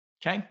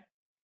 Okay.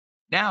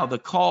 Now, the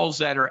calls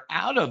that are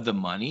out of the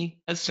money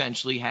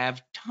essentially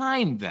have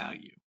time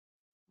value,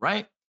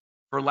 right?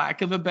 For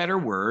lack of a better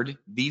word,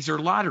 these are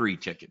lottery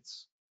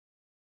tickets,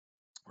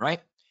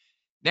 right?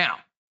 Now,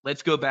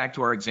 let's go back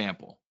to our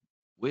example.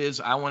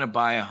 Wiz, I want to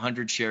buy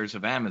 100 shares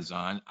of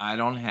Amazon. I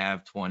don't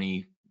have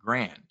 20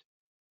 grand.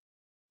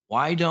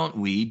 Why don't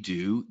we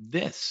do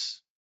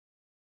this?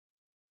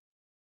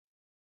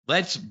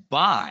 Let's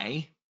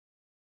buy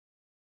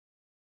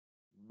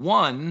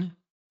 1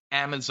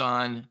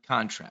 Amazon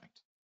contract.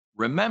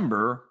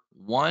 Remember,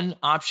 1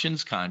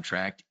 options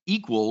contract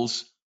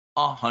equals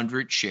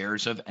 100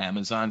 shares of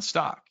Amazon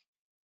stock.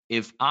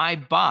 If I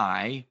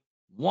buy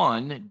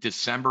 1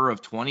 December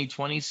of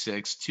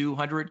 2026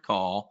 200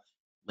 call,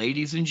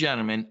 ladies and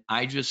gentlemen,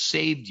 I just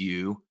saved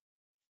you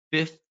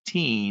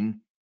 $15,000.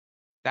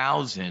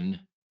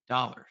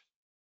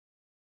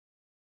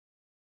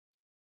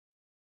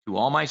 To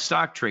all my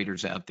stock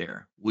traders out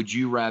there, would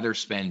you rather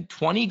spend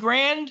 20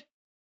 grand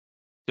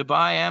to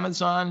buy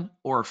Amazon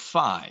or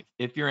 5?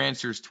 If your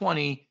answer is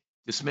 20,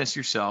 dismiss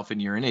yourself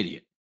and you're an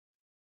idiot.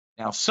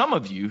 Now, some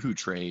of you who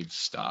trade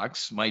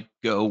stocks might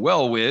go,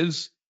 well,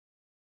 Wiz,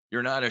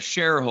 you're not a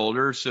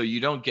shareholder, so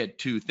you don't get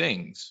 2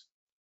 things.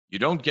 You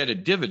don't get a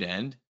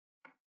dividend.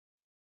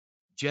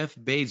 Jeff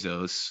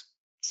Bezos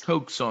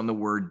chokes on the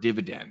word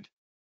dividend.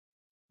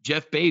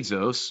 Jeff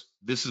Bezos,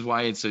 this is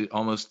why it's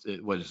almost,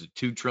 what is it,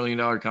 $2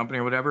 trillion company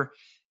or whatever.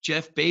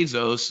 Jeff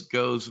Bezos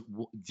goes,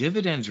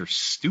 dividends are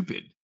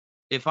stupid.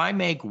 If I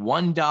make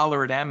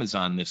 $1 at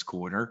Amazon this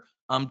quarter,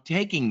 I'm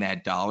taking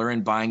that dollar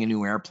and buying a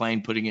new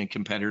airplane, putting a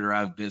competitor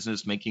out of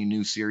business, making a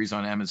new series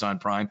on Amazon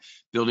Prime,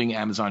 building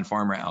Amazon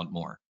Farmer out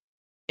more.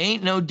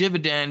 Ain't no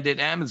dividend at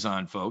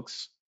Amazon,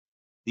 folks.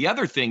 The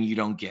other thing you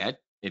don't get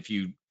if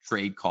you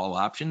trade call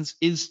options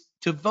is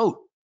to vote.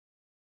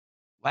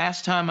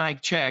 Last time I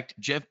checked,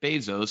 Jeff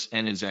Bezos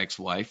and his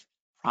ex-wife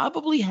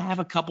probably have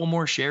a couple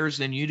more shares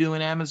than you do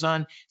in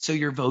Amazon, so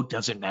your vote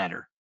doesn't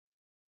matter.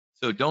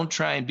 So don't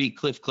try and be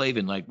Cliff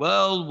Clavin like,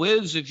 well,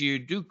 Wiz, if you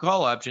do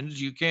call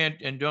options, you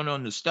can't and don't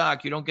own the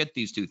stock, you don't get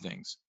these 2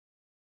 things.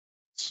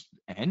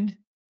 And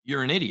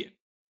you're an idiot.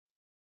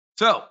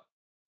 So,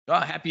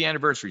 happy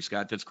anniversary,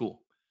 Scott. That's cool.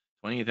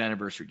 20th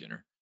anniversary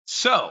dinner.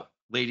 So,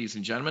 ladies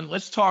and gentlemen,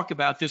 let's talk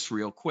about this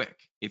real quick.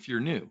 If you're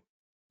new,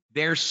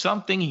 there's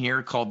something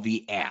here called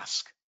the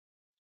ask.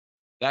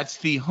 That's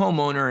the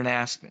homeowner in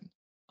Aspen.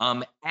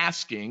 I'm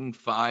asking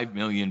 $5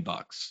 million.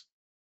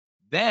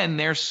 Then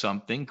there's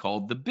something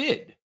called the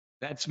bid.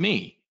 That's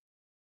me.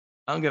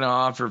 I'm going to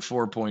offer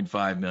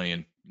 4.5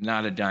 million,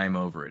 not a dime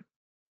over it.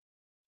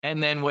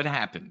 And then what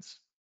happens?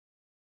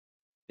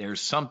 There's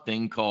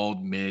something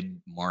called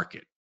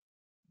mid-market.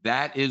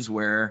 That is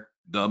where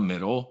the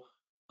middle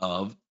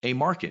of a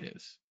market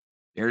is.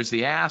 There's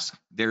the ask,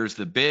 there's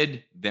the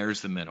bid,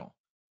 there's the middle.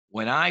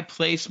 When I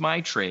place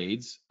my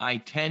trades, I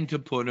tend to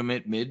put them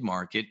at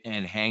mid-market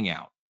and hang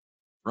out,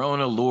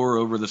 throwing a lure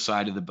over the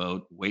side of the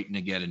boat, waiting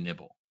to get a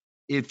nibble.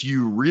 If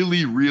you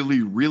really,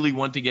 really, really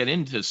want to get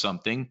into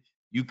something,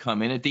 you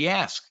come in at the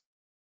ask.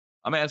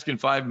 I'm asking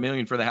 5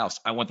 million for the house.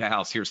 I want the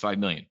house. Here's 5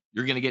 million.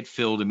 You're going to get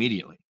filled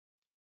immediately.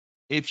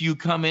 If you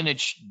come in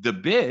at the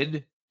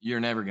bid, you're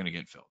never going to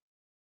get filled.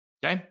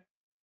 Okay?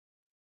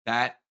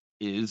 That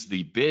is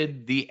the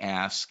bid, the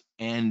ask,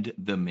 and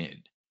the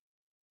mid.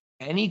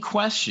 Any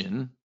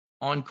question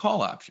on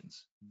call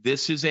options?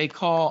 This is a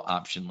call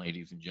option,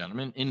 ladies and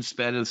gentlemen.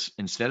 Instead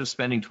of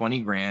spending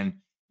 20 grand,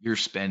 you're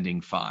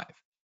spending 5.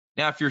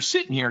 Now, if you're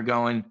sitting here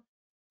going,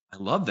 I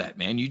love that,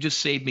 man. You just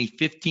saved me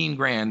 15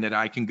 grand that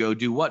I can go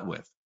do what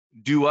with?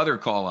 Do other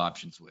call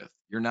options with.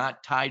 You're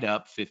not tied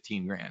up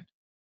 15 grand.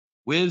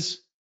 Wiz,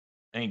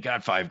 I ain't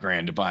got 5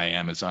 grand to buy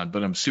Amazon,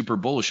 but I'm super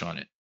bullish on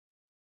it.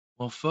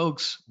 Well,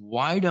 folks,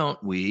 why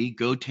don't we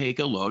go take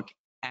a look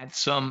at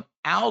some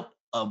out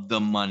of the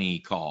money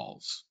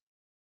calls?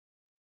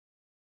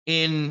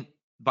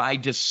 By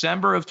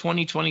December of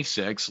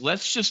 2026,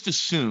 let's just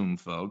assume,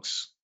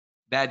 folks,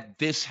 that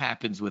this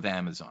happens with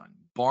Amazon,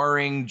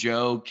 barring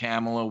Joe,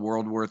 Kamala,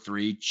 World War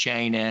III,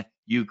 China,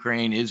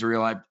 Ukraine,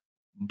 Israel,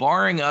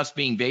 barring us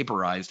being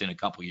vaporized in a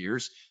couple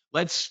years.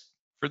 Let's,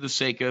 for the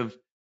sake of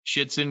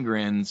shits and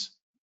grins,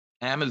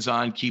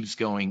 Amazon keeps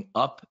going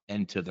up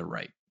and to the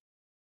right.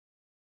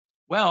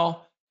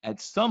 Well,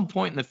 at some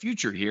point in the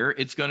future here,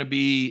 it's going to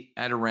be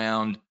at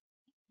around,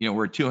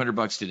 we're at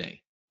 $200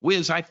 today.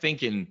 Wiz, I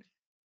think in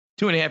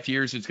 2.5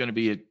 years, it's going to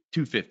be at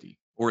 250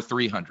 or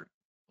 300.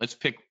 Let's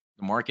pick,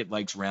 the market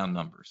likes round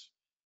numbers.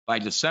 By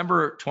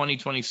December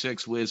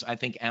 2026, Wiz, I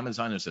think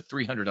Amazon is a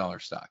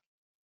 $300 stock.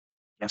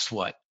 Guess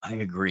what? I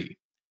agree.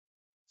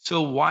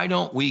 So why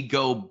don't we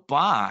go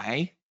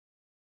buy,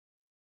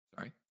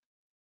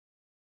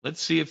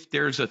 let's see if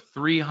there's a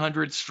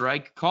 300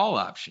 strike call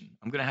option.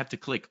 I'm going to have to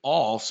click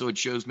all so it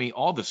shows me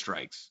all the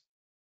strikes.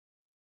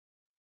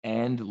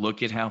 And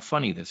look at how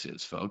funny this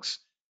is, folks.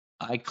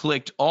 I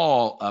clicked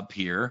all up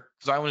here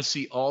because I want to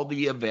see all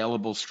the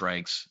available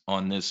strikes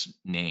on this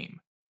name.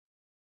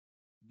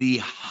 The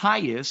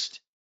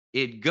highest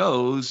it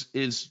goes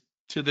is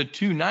to the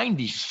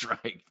 290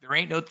 strike. There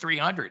ain't no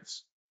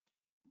 300s.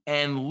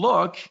 And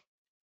look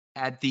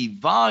at the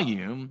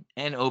volume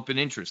and open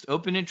interest.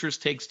 Open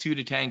interest takes 2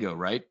 to tango,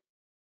 right?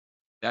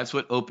 That's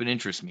what open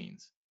interest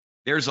means.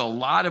 There's a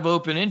lot of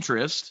open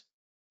interest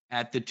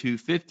at the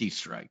 250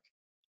 strike.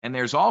 And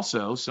there's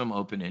also some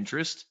open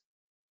interest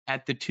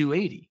at the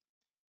 280.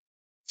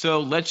 So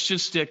let's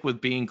just stick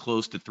with being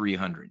close to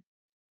 300.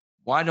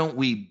 Why don't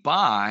we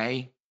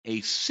buy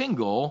a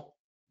single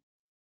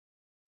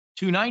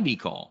 290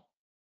 call?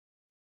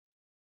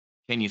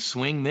 Can you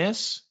swing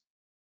this?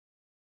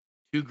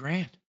 2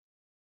 grand.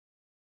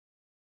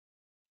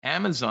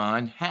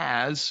 Amazon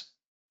has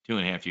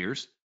 2.5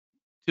 years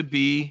to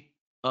be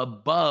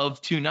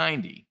above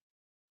 290.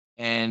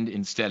 And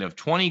instead of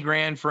 20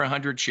 grand for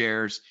 100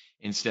 shares,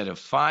 instead of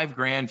 5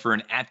 grand for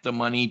an at the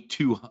money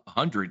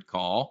 200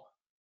 call,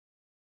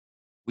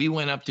 we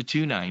went up to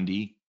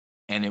 290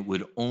 and it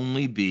would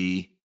only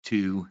be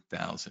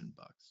 $2,000.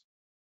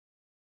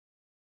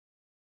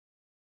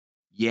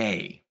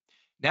 Yay.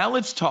 Now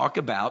let's talk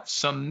about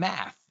some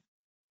math.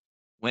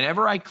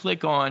 Whenever I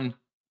click on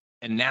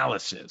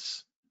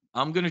analysis,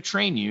 I'm going to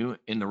train you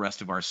in the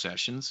rest of our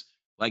sessions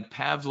like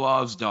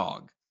Pavlov's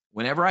dog.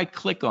 Whenever I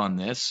click on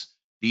this,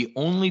 the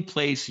only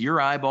place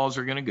your eyeballs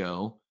are going to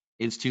go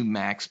is to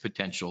max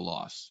potential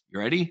loss. You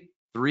ready?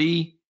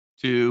 3,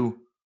 2,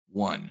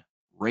 1.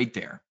 Right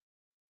there.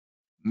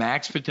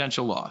 Max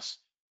potential loss.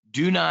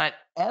 Do not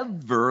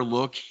ever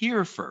look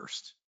here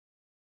first.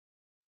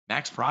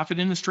 Max profit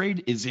in this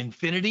trade is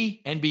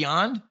infinity and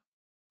beyond.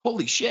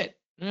 Holy shit.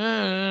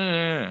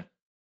 The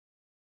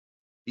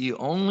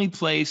only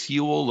place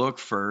you will look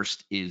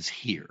first is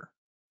here.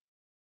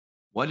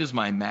 What is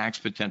my max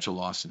potential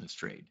loss in this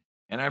trade?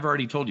 And I've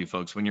already told you,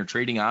 folks, when you're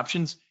trading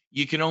options,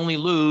 you can only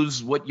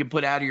lose what you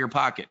put out of your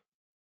pocket.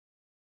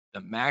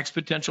 The max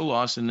potential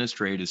loss in this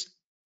trade is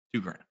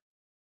 2 grand.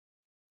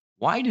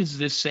 Why does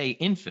this say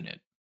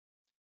infinite?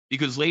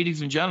 Because,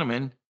 ladies and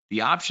gentlemen,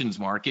 the options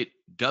market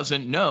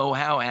doesn't know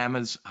how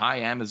high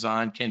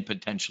Amazon can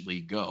potentially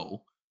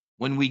go.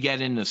 When we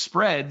get into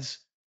spreads,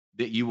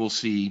 that you will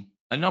see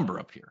a number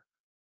up here.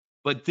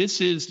 But this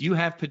is, you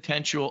have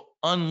potential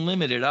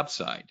unlimited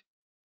upside.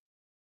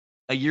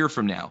 A year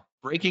from now,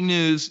 breaking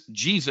news,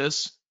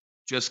 Jesus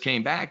just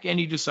came back and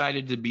he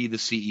decided to be the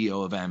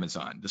CEO of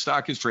Amazon. The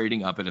stock is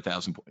trading up at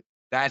 1,000 points.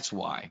 That's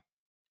why.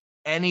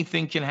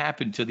 Anything can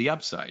happen to the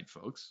upside,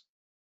 folks.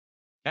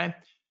 Okay?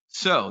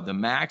 So the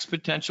max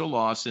potential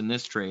loss in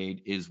this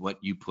trade is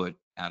what you put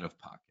out of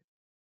pocket.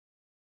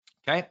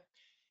 Okay?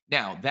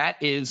 Now,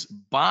 that is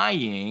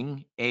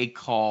buying a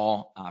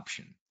call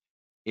option.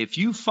 If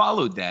you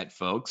followed that,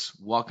 folks,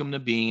 welcome to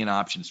being an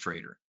options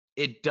trader.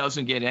 It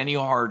doesn't get any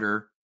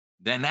harder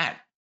than that.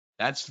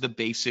 That's the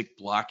basic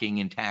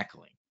blocking and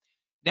tackling.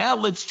 Now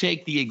let's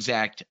take the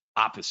exact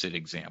opposite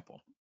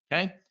example.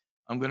 Okay?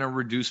 I'm going to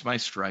reduce my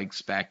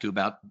strikes back to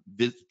about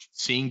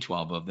seeing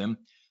 12 of them.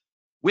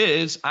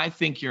 Wiz, I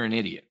think you're an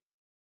idiot.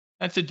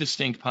 That's a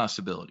distinct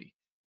possibility.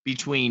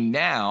 Between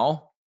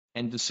now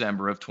and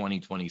December of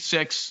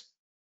 2026,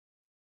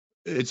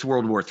 it's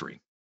World War III.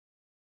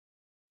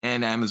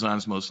 And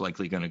Amazon's most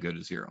likely going to go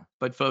to zero.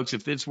 But folks,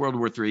 if it's World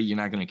War III, you're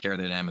not going to care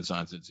that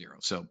Amazon's at zero.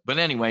 So, but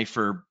anyway,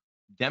 for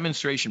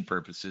demonstration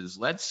purposes,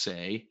 let's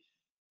say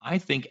I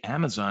think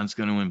Amazon's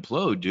going to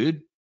implode,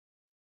 dude.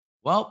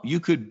 Well, you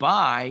could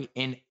buy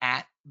an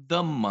at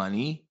the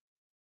money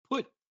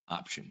put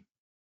option.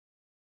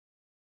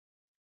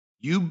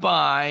 You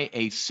buy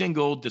a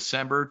single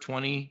December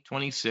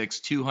 2026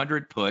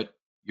 200 put,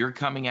 you're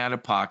coming out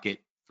of pocket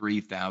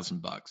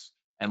 $3,000.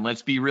 And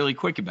let's be really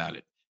quick about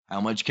it.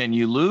 How much can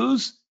you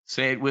lose?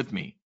 Say it with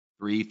me,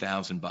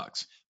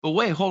 $3,000. But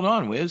wait, hold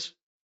on, Wiz.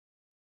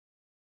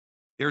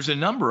 There's a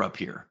number up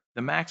here.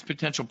 The max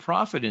potential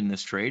profit in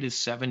this trade is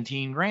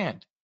 17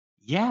 grand.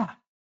 Yeah,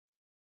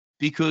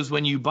 because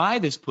when you buy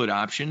this put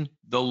option,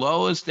 the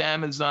lowest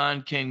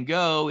Amazon can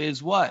go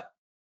is what?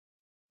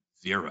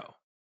 0.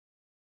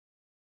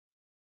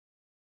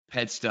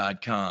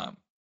 Pets.com,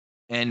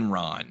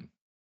 Enron,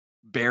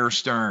 Bear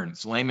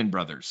Stearns, Lehman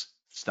Brothers,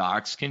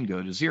 stocks can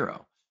go to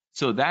 0.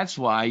 So that's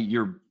why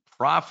your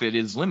profit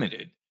is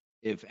limited.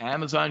 If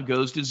Amazon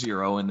goes to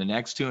 0 in the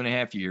next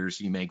 2.5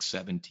 years, you make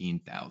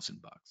 17,000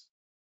 bucks.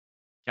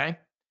 Okay,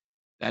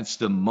 that's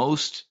the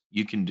most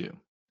you can do.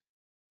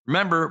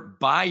 Remember,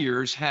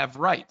 buyers have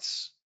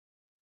rights.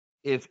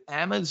 If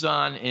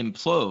Amazon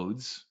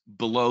implodes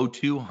below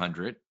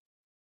 200,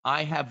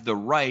 I have the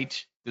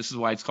right. This is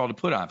why it's called a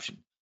put option.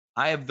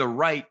 I have the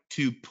right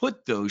to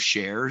put those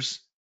shares,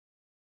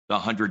 the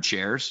 100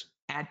 shares,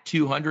 at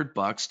 200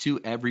 bucks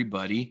to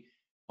everybody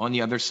on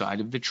the other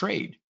side of the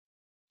trade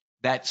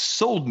that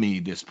sold me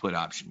this put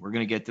option. We're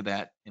going to get to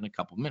that in a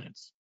couple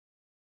minutes.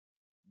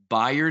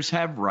 Buyers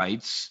have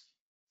rights,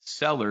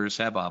 sellers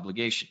have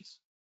obligations.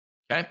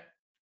 Okay?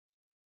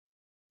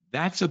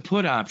 That's a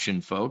put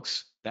option,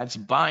 folks. That's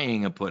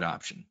buying a put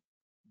option.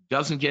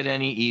 Doesn't get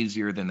any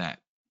easier than that.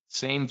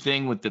 Same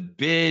thing with the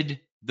bid,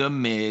 the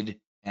mid,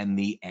 and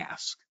the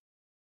ask.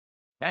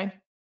 Okay?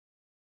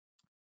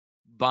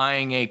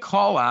 Buying a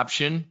call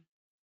option,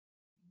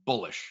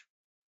 bullish.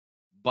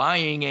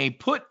 Buying a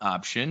put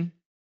option,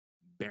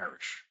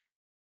 bearish.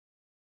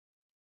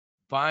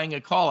 Buying a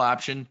call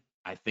option,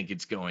 I think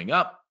it's going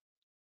up.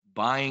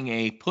 Buying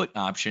a put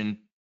option,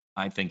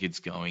 I think it's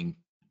going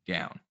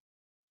down.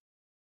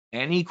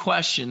 Any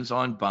questions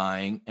on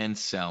buying and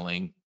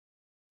selling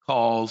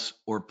calls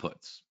or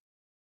puts?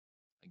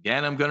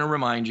 Again, I'm going to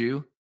remind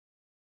you,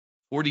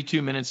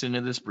 42 minutes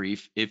into this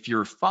brief, if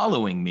you're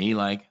following me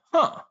like,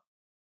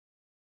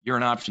 you're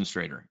an options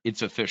trader.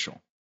 It's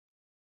official.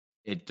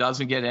 It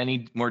doesn't get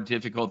any more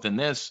difficult than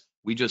this.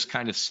 We just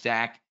kind of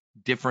stack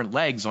different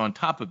legs on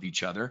top of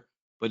each other.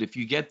 But if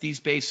you get these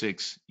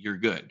basics, you're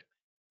good.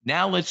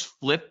 Now let's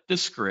flip the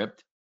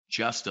script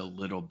just a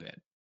little bit.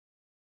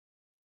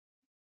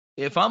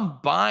 If I'm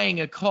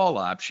buying a call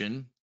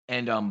option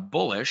and I'm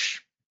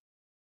bullish,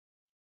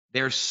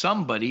 there's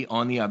somebody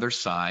on the other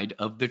side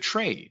of the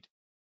trade.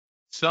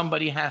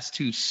 Somebody has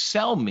to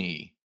sell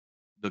me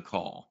the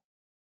call.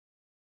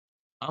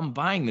 I'm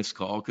buying this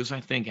call because I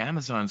think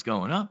Amazon's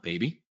going up,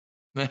 baby.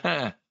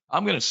 I'm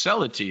going to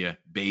sell it to you,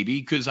 baby,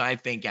 because I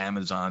think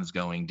Amazon's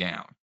going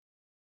down.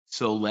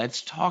 So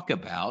let's talk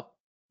about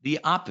the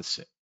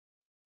opposite.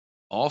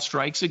 All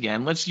strikes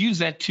again. Let's use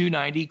that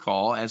 290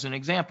 call as an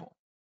example.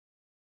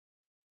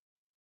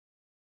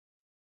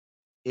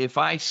 If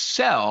I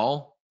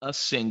sell a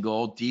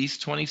single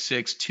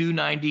D26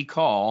 290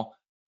 call,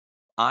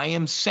 I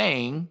am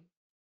saying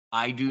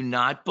I do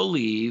not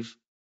believe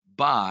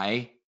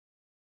by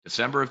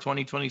December of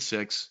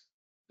 2026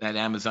 that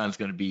Amazon's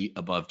going to be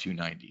above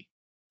 290.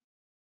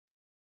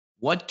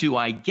 What do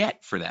I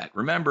get for that?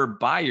 Remember,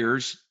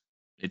 buyers,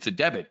 it's a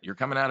debit. You're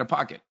coming out of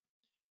pocket.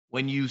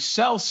 When you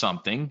sell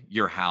something,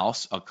 your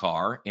house, a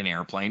car, an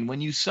airplane,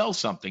 when you sell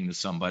something to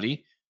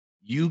somebody,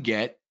 you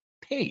get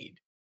paid.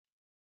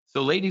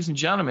 So, ladies and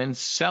gentlemen,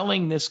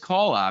 selling this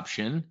call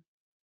option,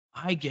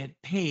 I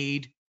get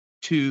paid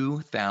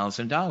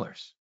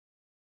 $2,000.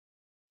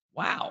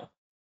 Wow.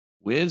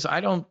 Wiz,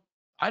 I don't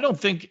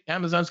think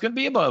Amazon's going to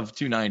be above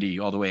 290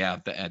 all the way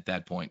out at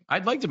that point.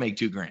 I'd like to make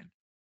 2 grand.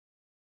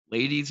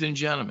 Ladies and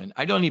gentlemen,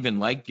 I don't even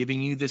like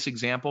giving you this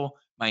example.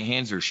 My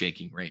hands are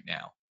shaking right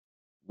now.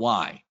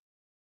 Why?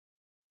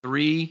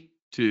 3,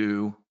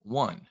 2,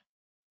 1.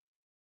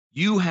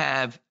 You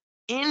have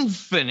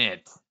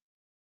infinite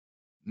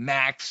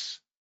max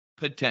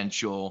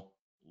potential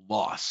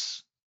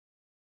loss.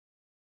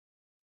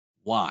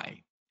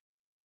 Why?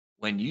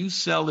 When you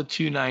sell a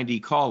 290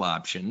 call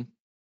option,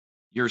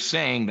 you're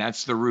saying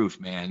that's the roof,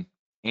 man.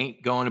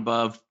 Ain't going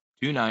above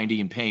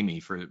 290 and pay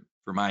me for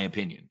my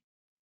opinion.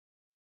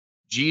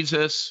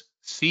 Jesus,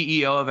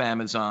 CEO of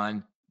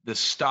Amazon, the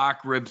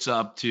stock rips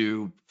up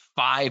to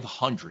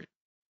 500.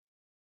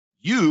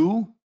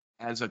 You,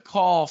 as a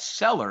call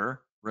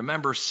seller,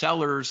 remember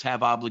sellers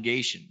have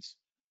obligations.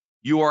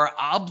 You are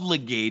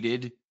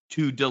obligated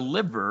to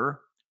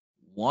deliver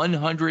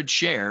 100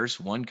 shares.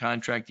 One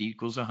contract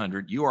equals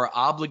 100. You are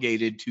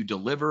obligated to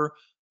deliver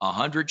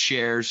 100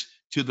 shares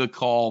to the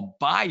call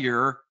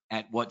buyer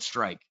at what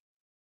strike?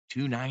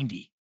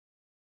 290.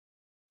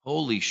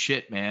 Holy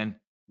shit, man.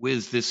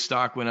 Wiz, this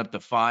stock went up to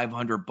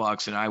 500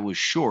 bucks and I was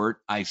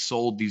short. I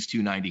sold these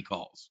 290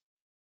 calls.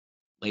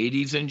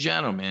 Ladies and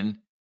gentlemen,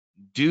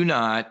 do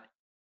not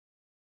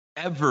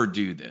ever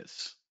do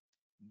this.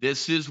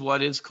 This is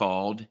what is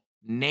called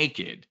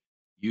naked.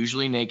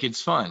 Usually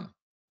naked's fun.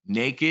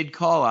 Naked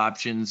call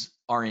options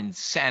are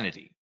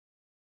insanity.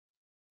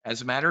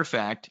 As a matter of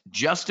fact,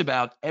 just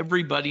about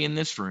everybody in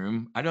this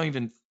room, I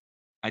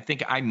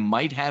think I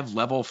might have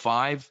level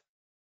 5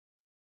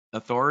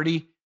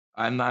 authority.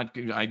 I'm not,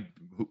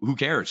 who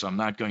cares? I'm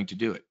not going to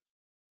do it.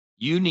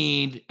 You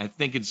need, I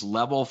think it's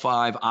level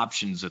 5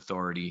 options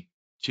authority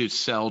to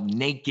sell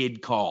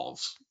naked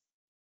calls.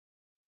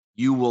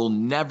 You will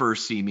never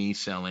see me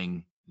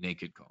selling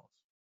naked calls.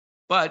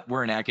 But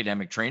we're in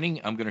academic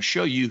training. I'm going to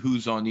show you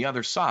who's on the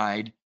other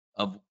side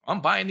of,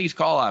 I'm buying these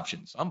call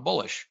options. I'm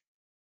bullish.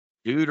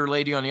 Dude or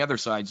lady on the other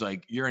side's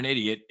like, you're an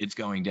idiot. It's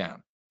going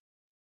down.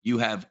 You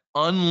have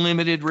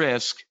unlimited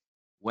risk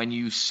when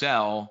you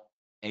sell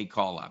a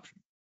call option.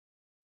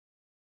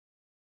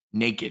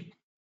 Naked,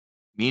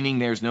 meaning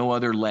there's no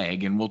other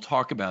leg. And we'll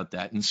talk about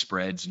that in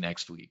spreads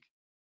next week.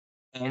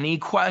 Any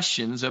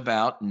questions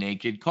about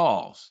naked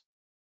calls?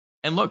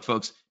 And look,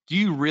 folks, do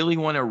you really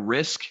want to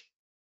risk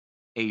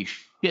a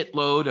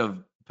shitload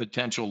of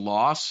potential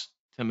loss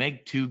to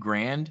make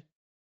 $2,000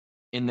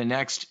 in the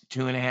next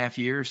 2.5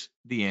 years?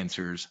 The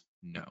answer is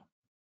no.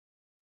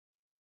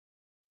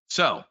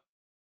 So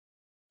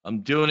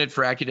I'm doing it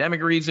for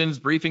academic reasons,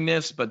 briefing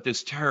this, but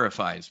this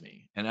terrifies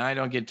me. And I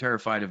don't get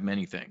terrified of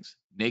many things.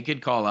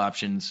 Naked call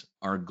options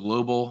are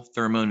global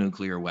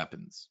thermonuclear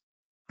weapons.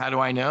 How do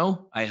I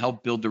know? I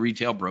helped build the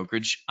retail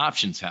brokerage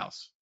Options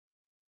House.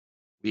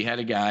 We had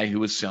a guy who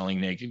was selling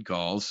naked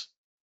calls.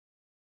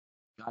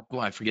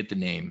 I forget the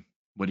name,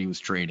 what he was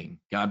trading.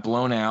 Got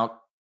blown out,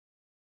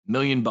 $1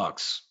 million.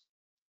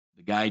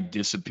 The guy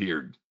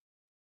disappeared.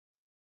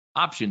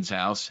 Options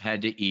House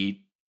had to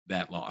eat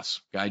that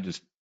loss. Guy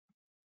just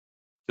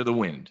to the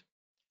wind.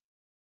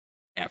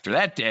 After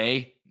that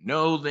day,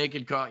 no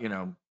naked call,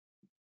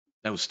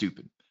 that was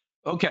stupid.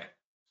 Okay,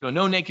 so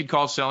no naked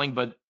call selling,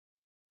 but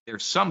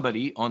there's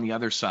somebody on the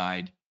other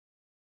side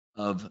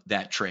of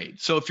that trade.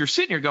 So if you're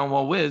sitting here going,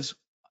 well, Wiz,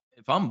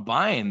 if I'm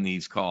buying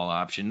these call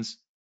options,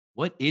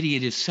 what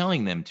idiot is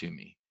selling them to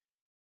me?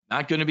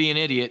 Not going to be an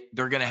idiot.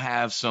 They're going to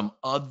have some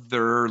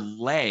other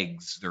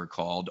legs, they're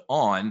called,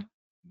 on.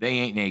 They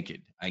ain't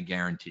naked, I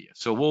guarantee you.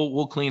 So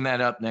we'll clean that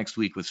up next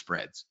week with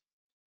spreads.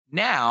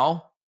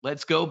 Now,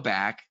 let's go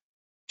back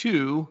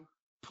to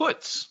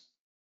puts.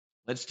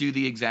 Let's do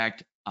the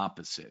exact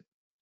opposite.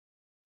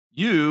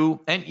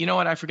 And you know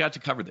what? I forgot to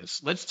cover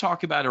this. Let's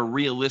talk about a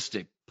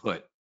realistic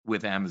put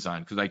with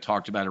Amazon because I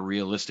talked about a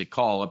realistic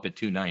call up at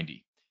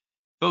 290.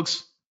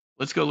 Folks,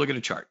 let's go look at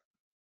a chart.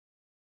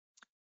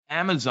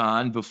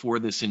 Amazon, before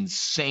this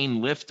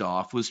insane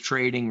liftoff, was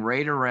trading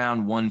right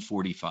around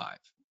 145.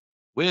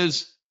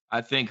 Wiz,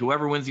 I think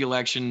whoever wins the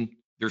election,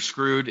 they're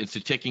screwed. It's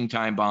a ticking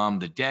time bomb.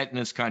 The debt in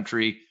this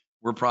country,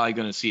 we're probably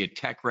going to see a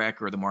tech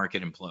wreck or the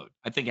market implode.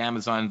 I think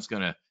Amazon's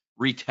going to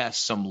retest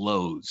some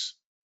lows.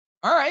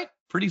 All right,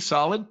 pretty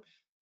solid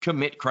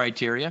commit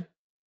criteria.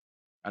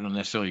 I don't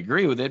necessarily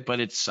agree with it, but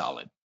it's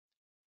solid.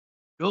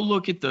 Go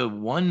look at the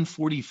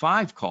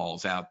 145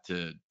 calls out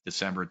to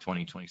December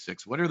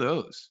 2026. What are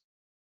those?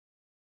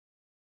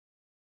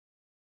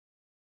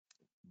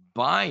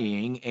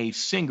 Buying a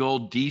single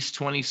DEES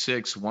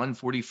 26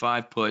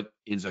 145 put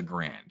is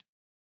 $1,000.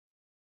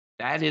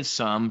 That is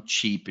some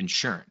cheap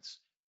insurance.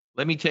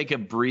 Let me take a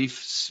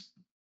brief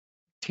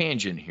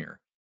tangent here.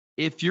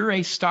 If you're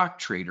a stock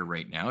trader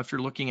right now, if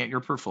you're looking at your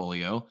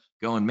portfolio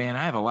going, man,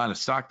 I have a lot of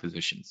stock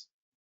positions.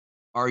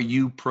 Are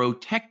you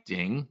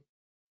protecting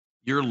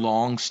your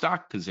long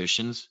stock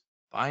positions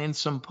buying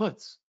some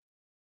puts?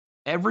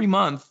 Every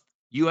month,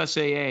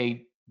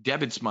 USAA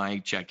debits my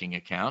checking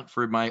account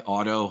for my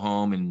auto,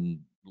 home, and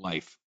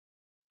life.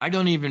 I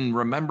don't even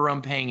remember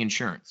I'm paying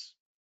insurance.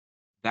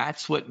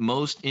 That's what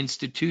most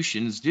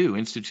institutions do,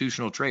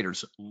 institutional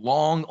traders,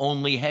 long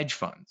only hedge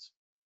funds.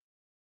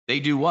 They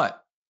do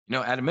what?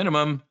 At a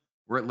minimum,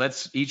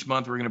 each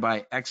month we're going to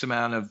buy X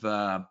amount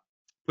of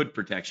put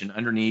protection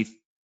underneath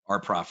our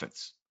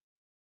profits.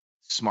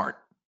 Smart.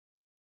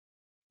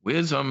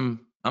 Wiz, I'm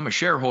a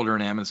shareholder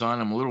in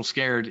Amazon. I'm a little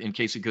scared in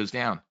case it goes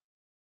down.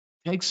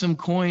 Take some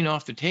coin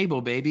off the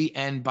table, baby,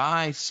 and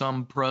buy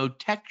some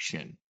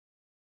protection.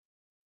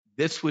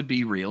 This would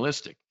be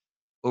realistic.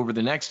 Over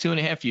the next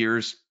 2.5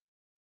 years,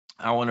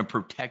 I want to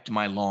protect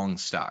my long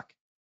stock.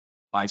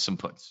 Buy some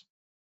puts.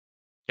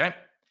 Okay.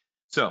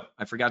 So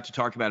I forgot to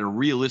talk about a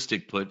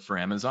realistic put for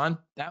Amazon.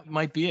 That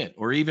might be it.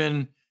 Or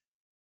even,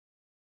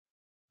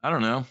 I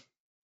don't know,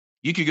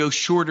 you could go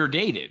shorter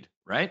dated,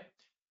 right?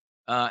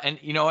 And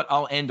you know what?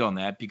 I'll end on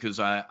that because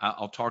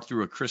I'll talk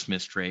through a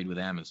Christmas trade with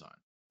Amazon.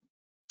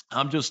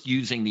 I'm just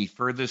using the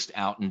furthest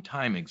out in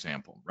time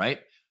example,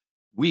 right?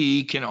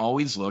 We can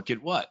always look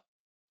at what?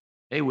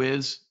 Hey,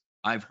 Wiz,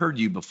 I've heard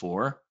you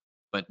before,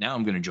 but now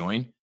I'm going to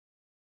join.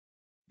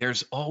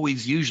 There's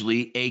always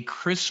usually a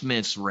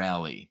Christmas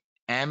rally.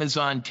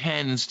 Amazon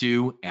tends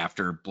to,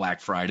 after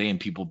Black Friday and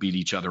people beat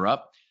each other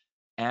up,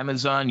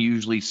 Amazon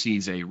usually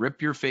sees a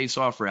rip your face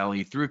off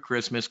rally through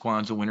Christmas,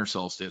 Kwanzaa, winter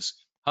solstice,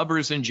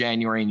 hovers in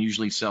January, and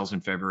usually sells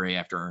in February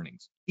after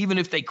earnings. Even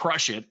if they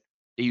crush it,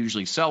 they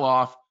usually sell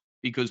off,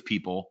 because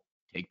people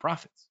take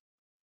profits.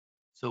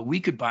 So we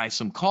could buy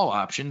some call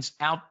options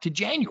out to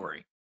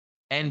January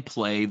and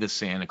play the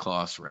Santa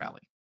Claus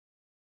rally.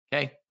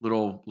 Okay,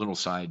 little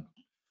side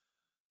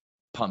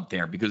pump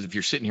there, because if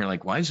you're sitting here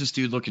like, why is this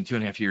dude looking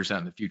 2.5 years out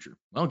in the future?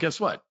 Well, guess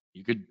what?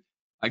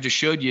 I just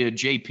showed you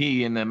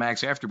JP in the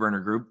Max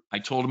Afterburner group. I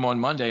told him on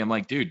Monday, I'm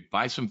like, dude,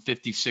 buy some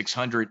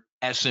 5,600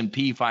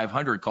 S&P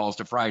 500 calls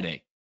to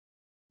Friday.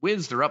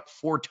 Whiz, they're up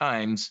 4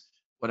 times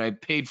what I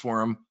paid for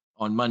them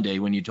on Monday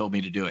when you told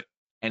me to do it.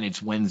 And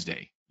it's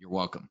Wednesday. You're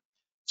welcome.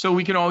 So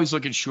we can always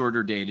look at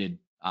shorter dated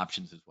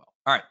options as well.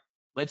 All right,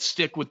 let's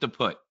stick with the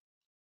put.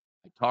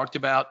 I talked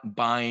about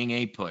buying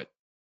a put.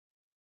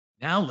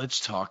 Now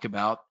let's talk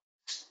about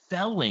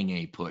selling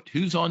a put.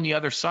 Who's on the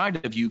other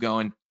side of you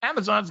going,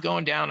 Amazon's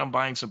going down, I'm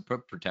buying some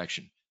put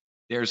protection.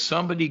 There's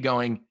somebody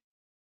going,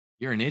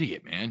 you're an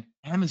idiot, man.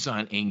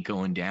 Amazon ain't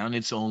going down.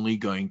 It's only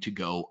going to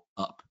go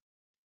up.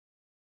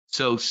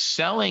 So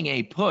selling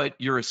a put,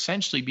 you're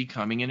essentially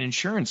becoming an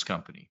insurance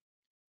company.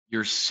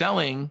 You're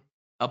selling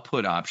a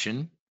put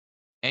option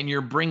and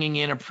you're bringing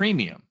in a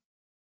premium.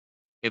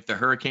 If the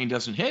hurricane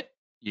doesn't hit,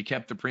 you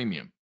kept the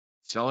premium.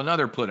 Sell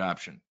another put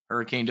option.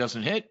 Hurricane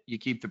doesn't hit, you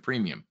keep the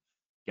premium.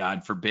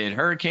 God forbid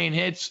hurricane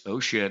hits, oh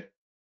shit.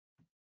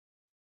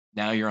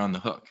 Now you're on the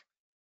hook.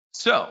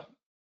 So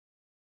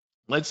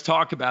let's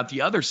talk about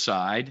the other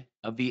side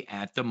of the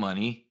at the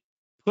money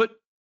put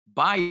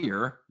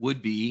buyer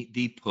would be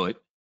the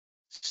put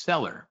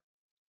seller.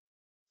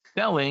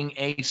 Selling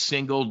a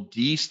single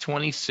D's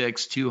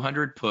 26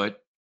 200 put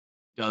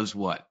does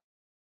what?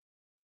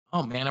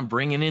 Oh man, I'm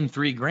bringing in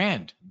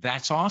 $3,000.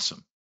 That's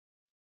awesome.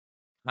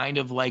 Kind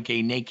of like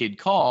a naked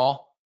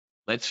call.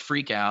 Let's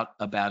freak out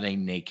about a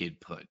naked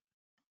put.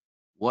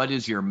 What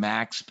is your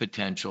max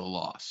potential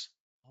loss?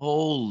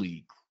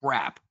 Holy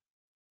crap,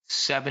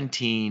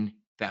 $17,000.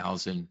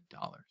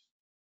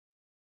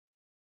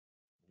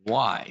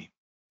 Why?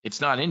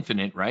 It's not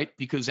infinite, right?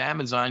 Because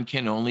Amazon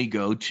can only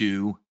go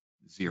to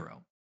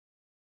 0.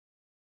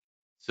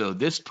 So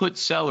this put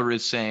seller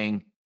is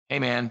saying, hey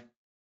man,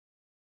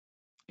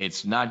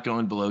 it's not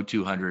going below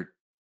 200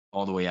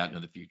 all the way out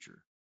into the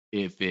future.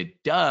 If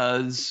it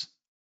does,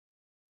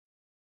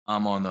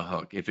 I'm on the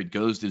hook. If it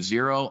goes to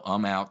 0,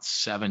 I'm out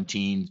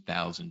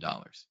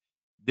 $17,000.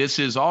 This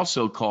is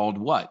also called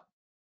what?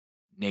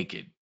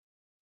 Naked.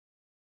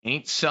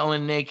 Ain't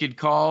selling naked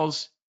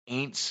calls,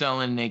 ain't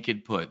selling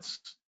naked puts.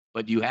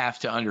 But you have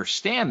to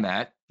understand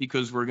that,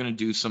 because we're going to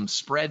do some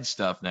spread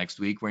stuff next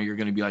week where you're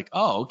going to be like,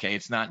 oh, okay,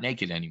 it's not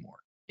naked anymore.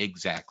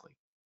 Exactly.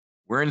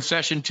 We're in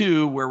session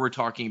 2 where we're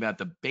talking about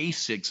the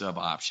basics of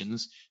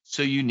options.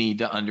 So you need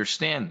to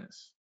understand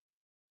this.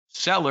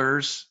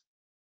 Sellers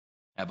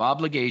have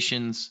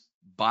obligations,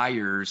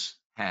 buyers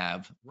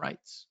have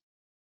rights.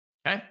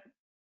 Okay.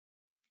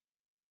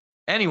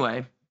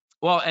 Anyway,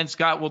 well, and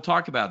Scott, we'll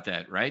talk about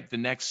that, right? The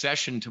next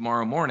session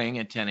tomorrow morning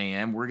at 10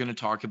 a.m., we're going to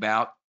talk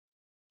about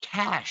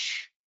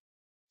cash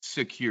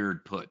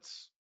secured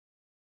puts.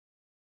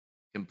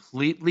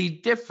 Completely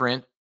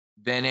different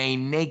than a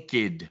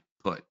naked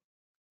put.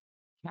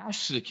 Cash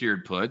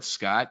secured puts,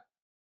 Scott,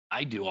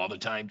 I do all the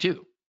time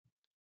too.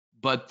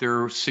 But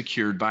they're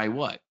secured by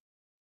what?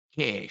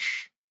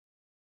 Cash.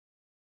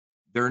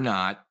 They're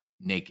not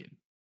naked.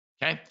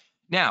 Okay.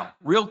 Now,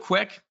 real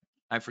quick,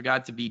 I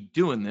forgot to be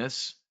doing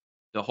this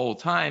the whole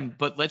time,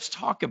 but let's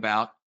talk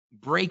about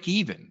break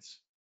evens.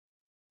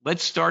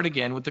 Let's start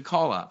again with the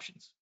call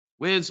options.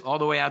 Wiz, all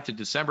the way out to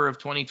December of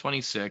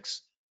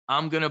 2026,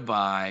 I'm going to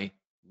buy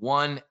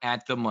one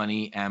at the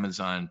money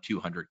Amazon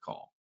 200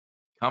 call.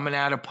 Coming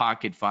out of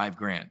pocket,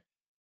 $5,000.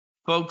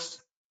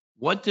 Folks,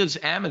 what does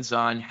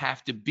Amazon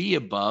have to be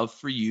above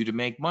for you to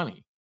make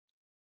money?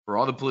 For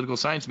all the political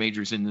science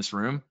majors in this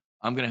room,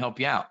 I'm going to help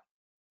you out.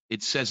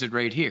 It says it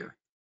right here,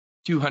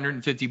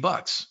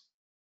 $250.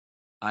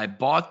 I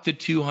bought the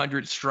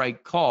 200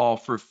 strike call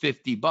for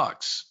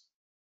 $50.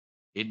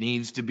 It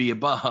needs to be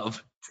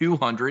above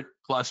 200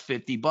 plus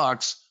 $50,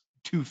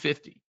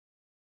 $250.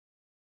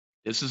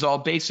 This is all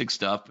basic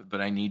stuff,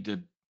 but I need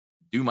to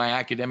do my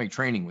academic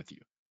training with you.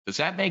 Does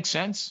that make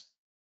sense?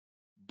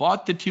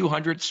 Bought the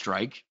 200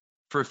 strike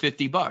for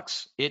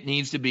 $50. It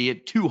needs to be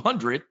at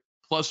 200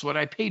 plus what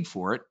I paid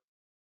for it,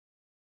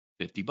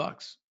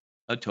 $50.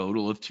 A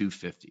total of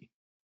 $250.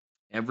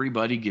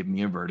 Everybody give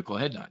me a vertical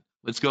head nod.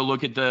 Let's go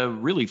look at the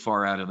really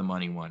far out of the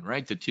money one,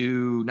 right? The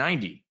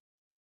 290.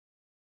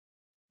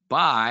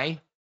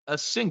 Buy a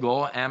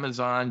single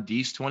Amazon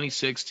D's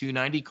 26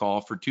 290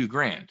 call for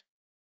 $2,000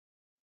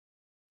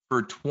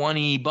 for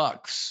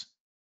 $20.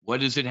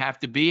 What does it have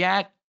to be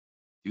at?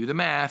 Do the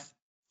math,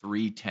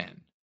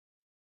 310.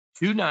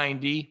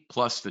 290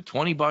 plus the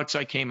 $20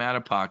 I came out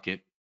of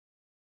pocket.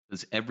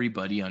 Does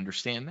everybody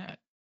understand that?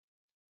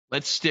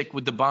 Let's stick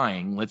with the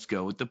buying. Let's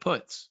go with the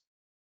puts.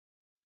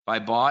 If I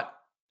bought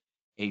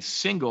a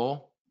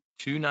single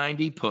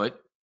 290 put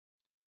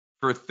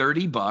for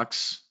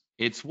 $30,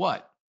 it's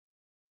what?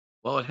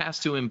 Well, it has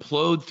to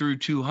implode through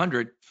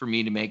 200 for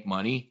me to make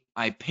money.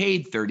 I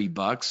paid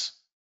 $30.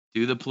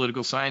 Do the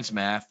political science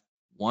math,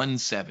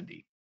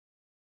 170.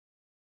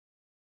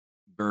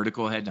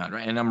 vertical head nod,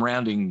 right? And I'm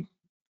rounding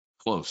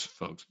close,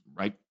 folks,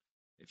 right?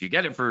 If you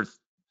get it for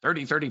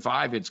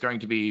 30.35, it's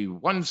going to be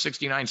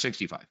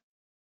 169.65,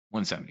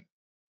 170.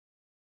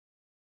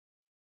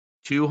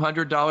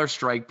 $200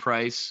 strike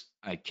price.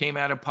 I came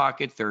out of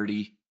pocket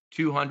 30,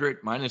 200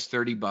 minus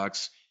 30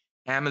 bucks.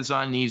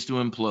 Amazon needs to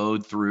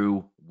implode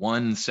through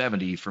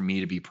 170 for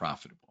me to be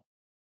profitable.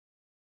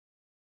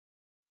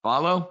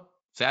 Follow?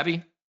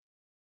 Savvy?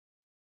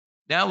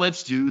 Now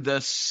let's do the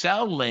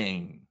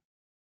selling.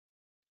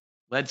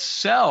 Let's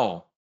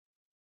sell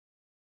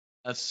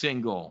a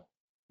single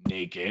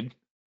naked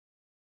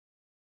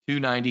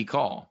 290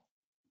 call.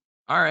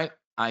 All right,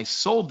 I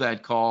sold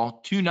that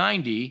call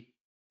 290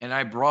 and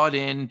I brought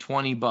in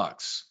 20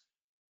 bucks.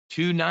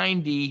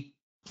 290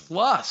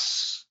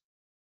 plus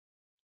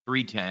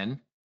 310.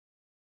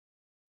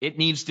 It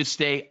needs to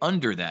stay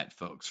under that,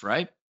 folks,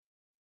 right?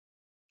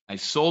 I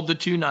sold the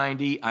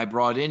 290, I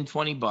brought in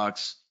 20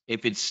 bucks.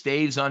 If it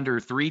stays under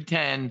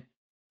 310,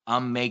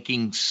 I'm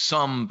making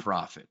some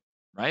profit,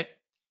 right?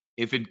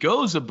 If it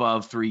goes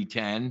above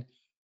 310,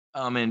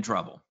 I'm in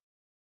trouble.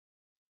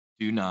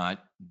 Do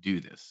not do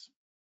this.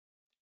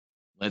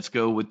 Let's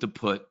go with the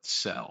put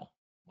sell.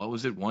 What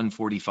was it?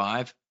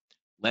 145.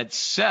 Let's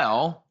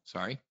sell,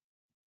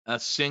 a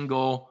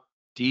single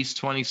D's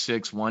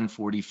 26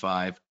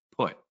 145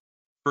 put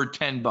for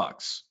 10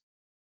 bucks.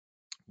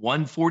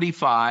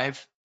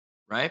 145,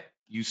 right?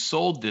 You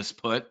sold this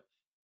put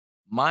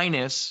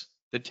minus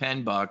the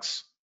 10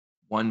 bucks,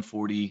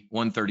 140,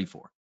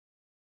 134.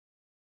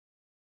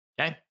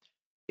 Okay.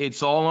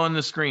 It's all on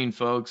the screen,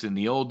 folks. In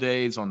the old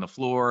days on the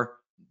floor,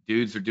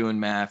 dudes are doing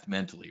math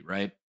mentally,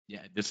 right?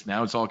 Yeah, this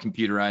now it's all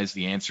computerized.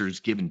 The answer is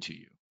given to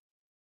you,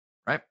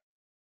 right?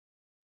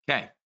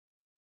 Okay.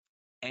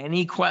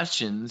 Any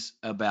questions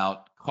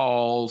about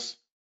calls,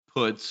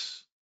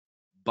 puts,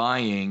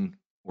 buying,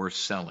 or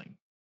selling?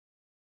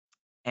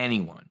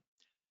 Anyone?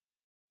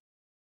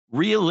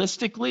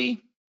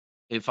 Realistically,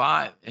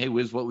 hey,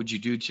 Wiz, what would you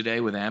do today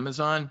with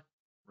Amazon?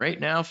 Right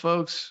now,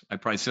 folks,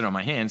 I'd probably sit on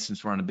my hands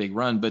since we're on a big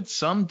run, but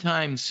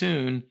sometime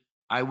soon,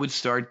 I would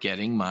start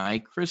getting my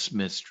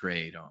Christmas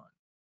trade on.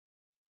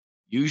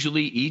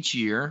 Usually each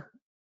year,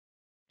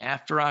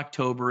 after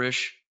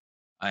October-ish,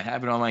 I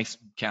have it on my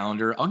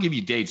calendar. I'll give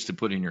you dates to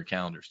put in your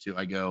calendars too.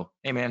 I go,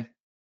 hey man,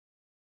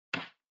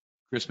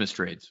 Christmas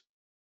trades,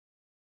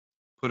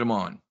 put them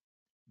on.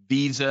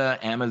 Visa,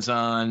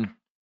 Amazon,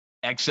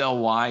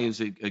 XLY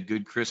is a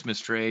good Christmas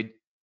trade.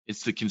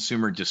 It's the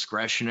consumer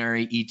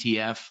discretionary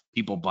ETF,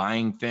 people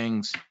buying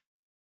things.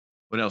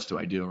 What else do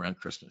I do around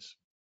Christmas?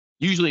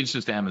 Usually it's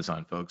just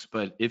Amazon, folks.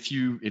 But if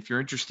you're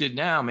interested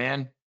now,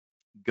 man,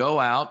 go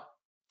out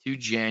to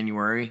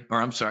January,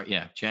 or I'm sorry,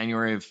 yeah,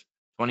 January of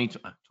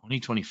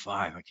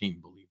 2025. I can't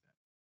even believe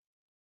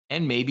that.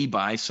 And maybe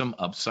buy some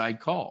upside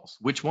calls.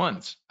 Which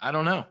ones? I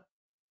don't know.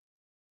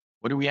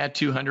 What are we at?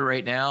 200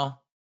 right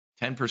now?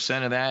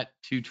 10% of that,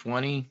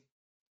 220.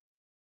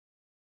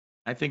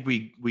 I think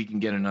we can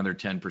get another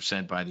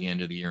 10% by the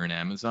end of the year in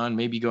Amazon,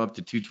 maybe go up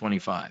to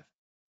 225.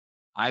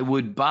 I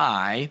would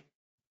buy,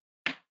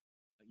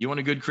 you want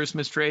a good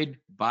Christmas trade?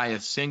 Buy a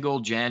single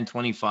Jan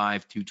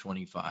 25,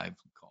 225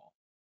 call.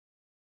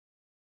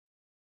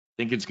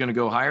 Think it's going to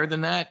go higher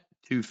than that?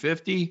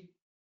 250?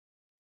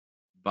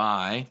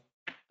 Buy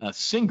a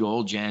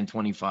single Jan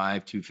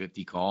 25,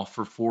 250 call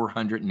for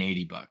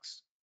 480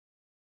 bucks.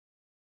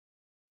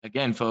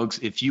 Again, folks,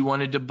 if you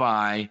wanted to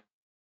buy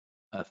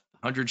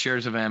 100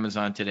 shares of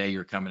Amazon today,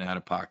 you're coming out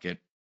of pocket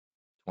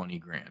 20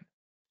 grand.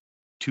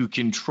 To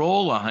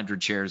control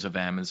 100 shares of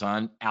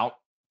Amazon out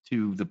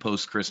to the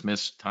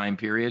post-Christmas time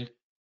period,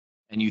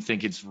 and you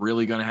think it's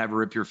really going to have a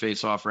rip your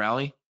face off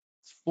rally,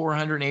 it's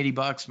 480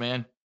 bucks,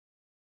 man.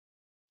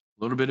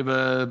 A little bit of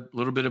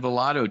a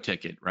lotto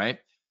ticket, right?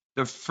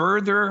 The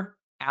further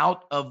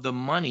out of the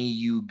money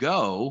you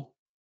go,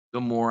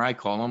 the more I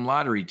call them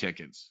lottery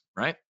tickets,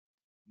 right?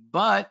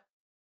 But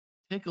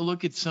take a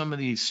look at some of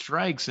these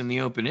strikes in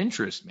the open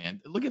interest, man.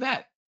 Look at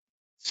that.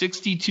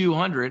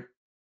 6,200.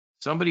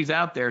 Somebody's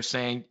out there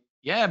saying,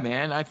 yeah,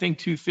 man, I think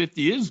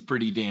 250 is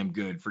pretty damn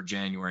good for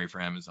January for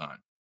Amazon.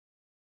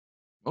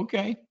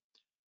 Okay.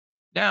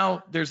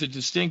 Now, there's a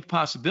distinct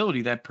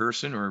possibility that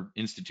person or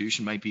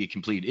institution might be a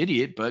complete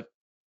idiot, but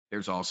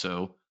there's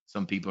also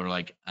some people are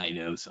like, I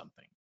know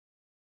something,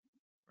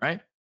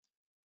 right?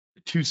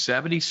 The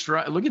 270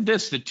 strike. Look at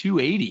this, the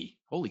 280.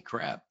 Holy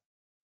crap.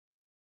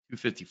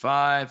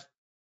 255.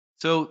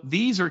 So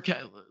these are,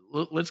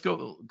 let's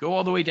go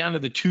all the way down to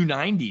the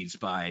 290s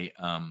by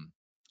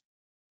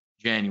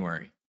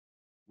January.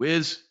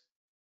 Wiz,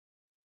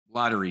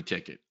 lottery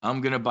ticket.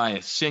 I'm going to buy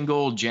a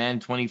single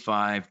Jan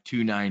 25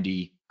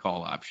 290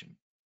 call option.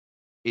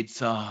 It's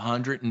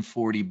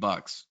 140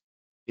 bucks.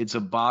 It's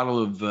a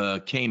bottle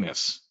of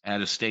Camus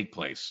at a steak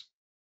place.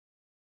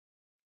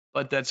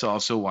 But that's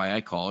also why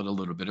I call it a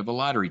little bit of a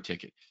lottery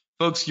ticket.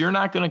 Folks, you're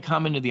not going to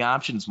come into the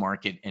options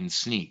market and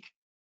sneak.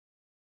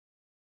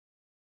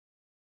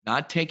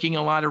 Not taking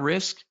a lot of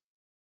risk,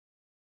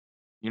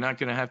 you're not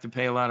going to have to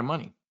pay a lot of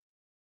money.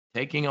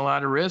 Taking a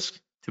lot of risk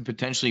to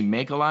potentially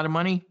make a lot of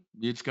money,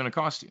 it's going to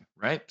cost you,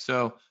 right?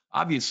 So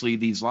obviously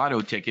these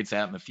lotto tickets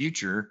out in the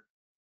future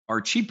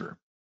are cheaper.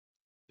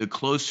 The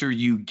closer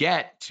you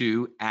get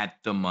to at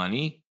the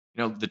money,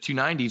 the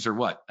 290s are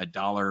what,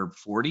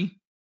 $1.40?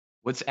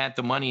 What's at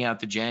the money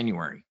out to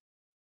January?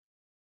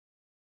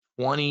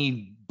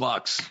 $20,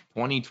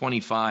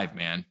 2025,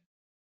 man.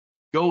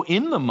 Go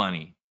in the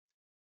money.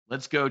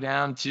 Let's go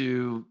down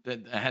to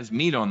that has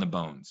meat on the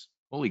bones.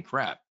 Holy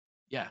crap.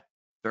 Yeah,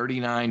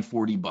 39,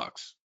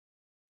 $40.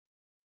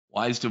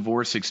 Why is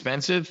divorce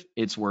expensive?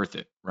 It's worth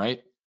it,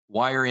 right?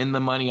 Why are in the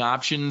money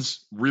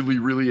options really,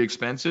 really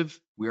expensive?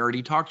 We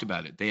already talked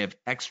about it. They have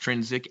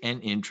extrinsic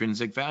and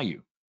intrinsic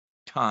value,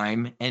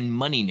 time and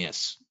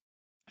moneyness.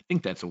 I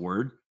think that's a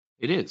word.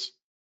 It is.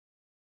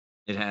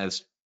 It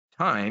has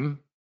time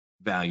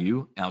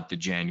value out to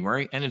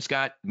January, and it's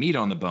got meat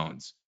on the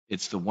bones.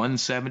 It's the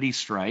 170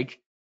 strike,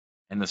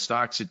 and the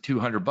stock's at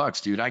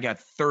 $200, dude. I got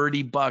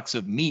 $30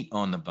 of meat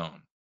on the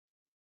bone.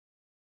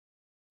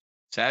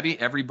 Savvy,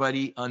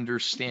 everybody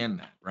understand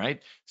that,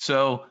 right?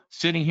 So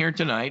sitting here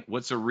tonight,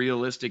 what's a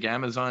realistic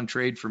Amazon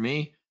trade for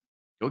me?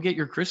 Go get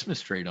your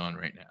Christmas trade on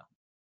right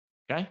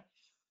now, okay?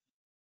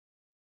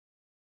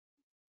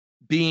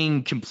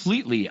 Being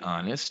completely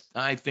honest,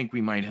 I think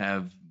we might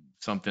have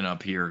something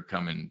up here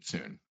coming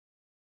soon.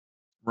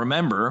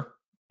 Remember,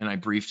 and I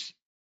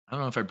don't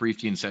know if I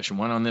briefed you in session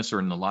 1 on this or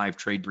in the live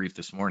trade brief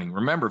this morning.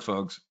 Remember,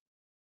 folks,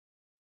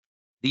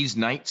 these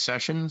night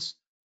sessions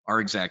are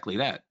exactly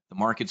that. The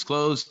market's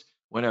closed,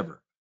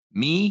 whatever.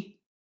 Me,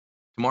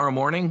 tomorrow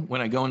morning,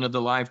 when I go into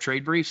the live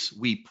trade briefs,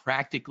 we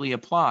practically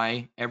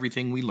apply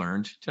everything we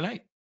learned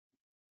tonight.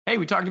 Hey,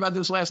 we talked about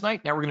this last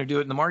night. Now we're going to do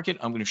it in the market.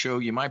 I'm going to show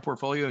you my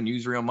portfolio and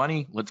use real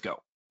money. Let's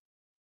go.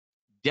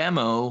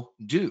 Demo,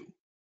 do.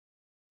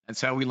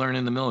 That's how we learn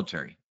in the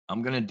military.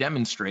 I'm going to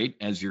demonstrate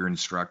as your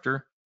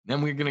instructor.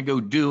 Then we're going to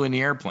go do in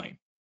the airplane.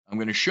 I'm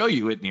going to show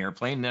you it in the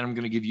airplane. Then I'm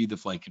going to give you the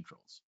flight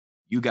controls.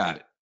 You got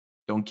it.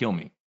 Don't kill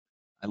me.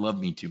 I love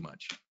me too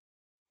much.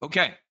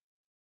 Okay.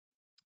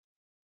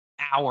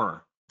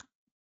 Hour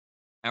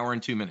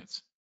and 2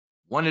 minutes.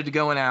 Wanted to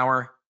go an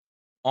hour,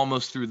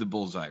 almost through the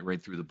bullseye,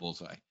 right through the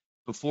bullseye.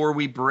 Before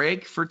we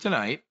break for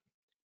tonight,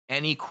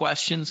 any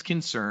questions,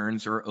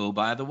 concerns, or oh,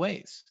 by the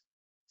ways?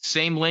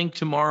 Same link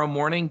tomorrow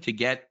morning to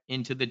get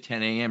into the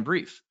 10 a.m.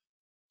 brief.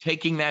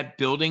 Taking that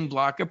building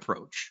block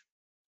approach,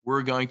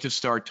 we're going to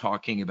start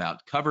talking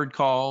about covered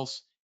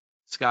calls.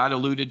 Scott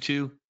alluded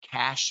to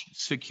cash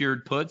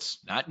secured puts,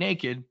 not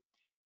naked,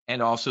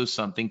 and also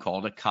something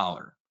called a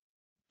collar,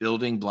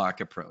 building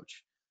block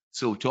approach.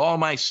 So to all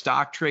my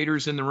stock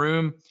traders in the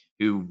room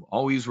who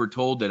always were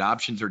told that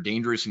options are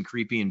dangerous and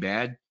creepy and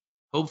bad,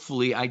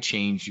 hopefully I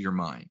changed your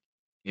mind.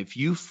 If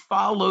you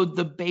followed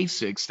the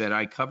basics that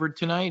I covered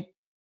tonight,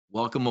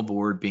 welcome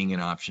aboard being an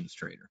options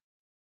trader.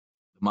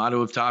 The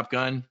motto of Top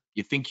Gun,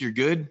 you think you're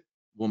good,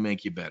 we'll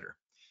make you better.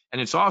 And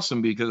it's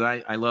awesome because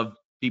I love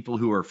people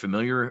who are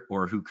familiar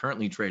or who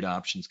currently trade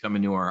options come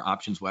into our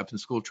options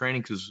weapons school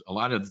training, because a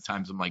lot of the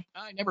times I'm like,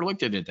 I never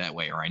looked at it that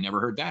way, or I never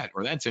heard that,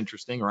 or that's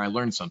interesting, or I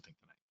learned something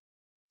tonight.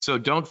 So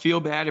don't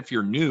feel bad if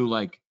you're new,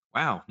 like,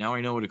 wow, now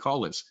I know what a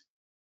call is.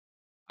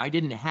 I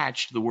did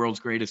hatch the world's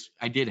greatest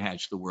fighter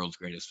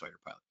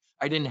pilot.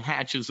 I didn't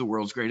hatch as the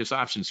world's greatest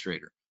options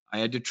trader. I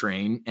had to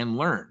train and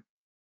learn.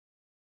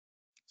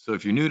 So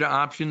if you're new to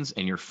options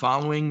and you're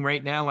following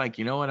right now, like,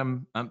 you know what,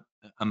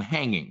 I'm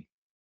hanging,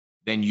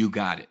 then you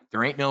got it.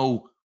 There ain't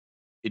no,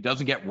 it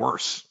doesn't get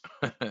worse.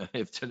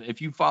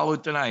 If you follow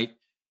tonight,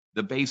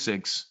 the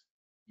basics,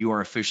 you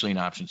are officially an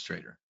options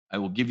trader. I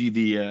will give you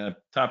the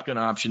Top Gun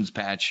options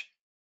patch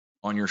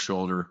on your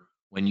shoulder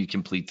when you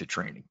complete the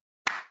training.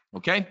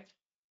 Okay?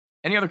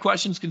 Any other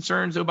questions,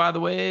 concerns? Oh, by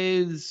the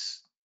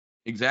ways,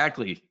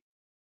 exactly.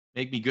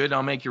 Make me good,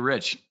 I'll make you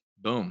rich.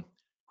 Boom.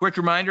 Quick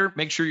reminder,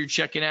 make sure you're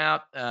checking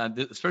out,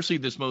 especially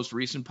this most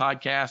recent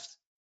podcast,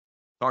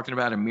 talking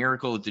about a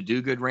miracle at the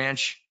Do Good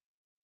Ranch.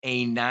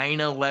 A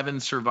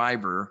 9/11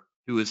 survivor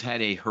who has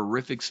had a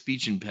horrific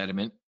speech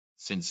impediment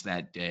since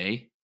that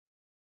day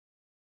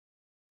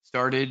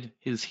started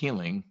his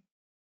healing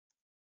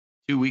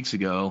 2 weeks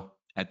ago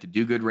at the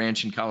Do Good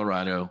Ranch in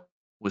Colorado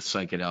with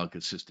psychedelic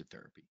assisted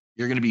therapy.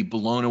 You're going to be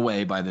blown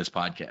away by this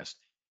podcast.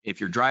 If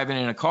you're driving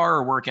in a car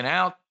or working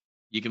out,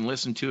 you can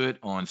listen to it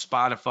on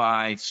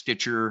Spotify,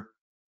 Stitcher,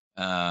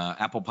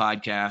 Apple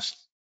Podcast,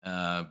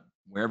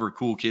 wherever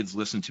cool kids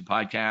listen to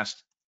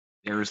podcasts.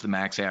 There is the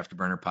Max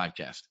Afterburner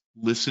podcast.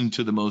 Listen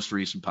to the most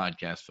recent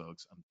podcast,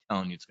 folks. I'm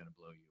telling you, it's going to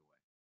blow you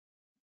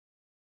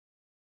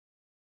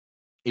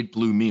away. It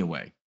blew me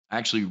away. I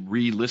actually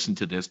re-listened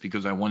to this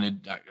because I'm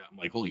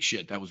like, holy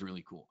shit, that was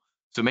really cool.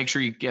 So make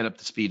sure you get up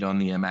to speed on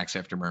the Max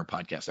Afterburner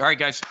podcast. All right,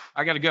 guys,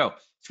 I got to go.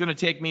 It's going to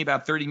take me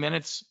about 30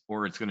 minutes,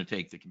 or it's going to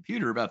take the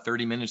computer about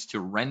 30 minutes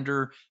to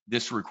render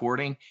this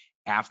recording.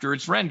 After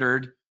it's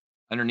rendered,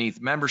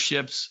 underneath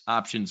memberships,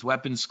 options,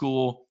 weapons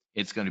school,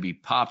 it's going to be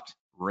popped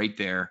right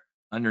there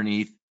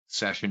underneath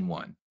session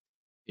 1.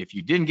 If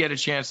you didn't get a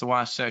chance to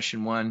watch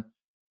session 1,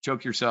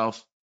 choke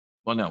yourself.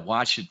 Well, no,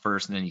 watch it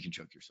first and then you can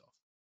choke yourself.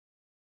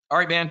 All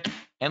right, man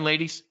and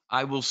ladies,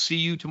 I will see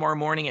you tomorrow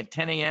morning at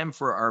 10 a.m.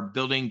 for our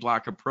building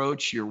block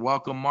approach. You're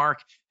welcome,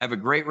 Mark. Have a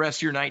great rest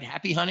of your night.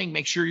 Happy hunting.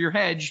 Make sure you're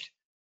hedged.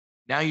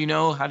 Now you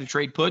know how to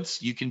trade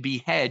puts. You can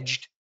be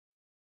hedged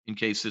in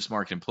case this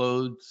market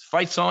implodes.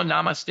 Fights on,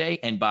 namaste,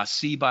 and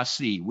basi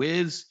basi.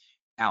 Wiz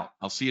out.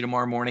 I'll see you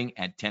tomorrow morning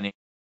at 10 a.m.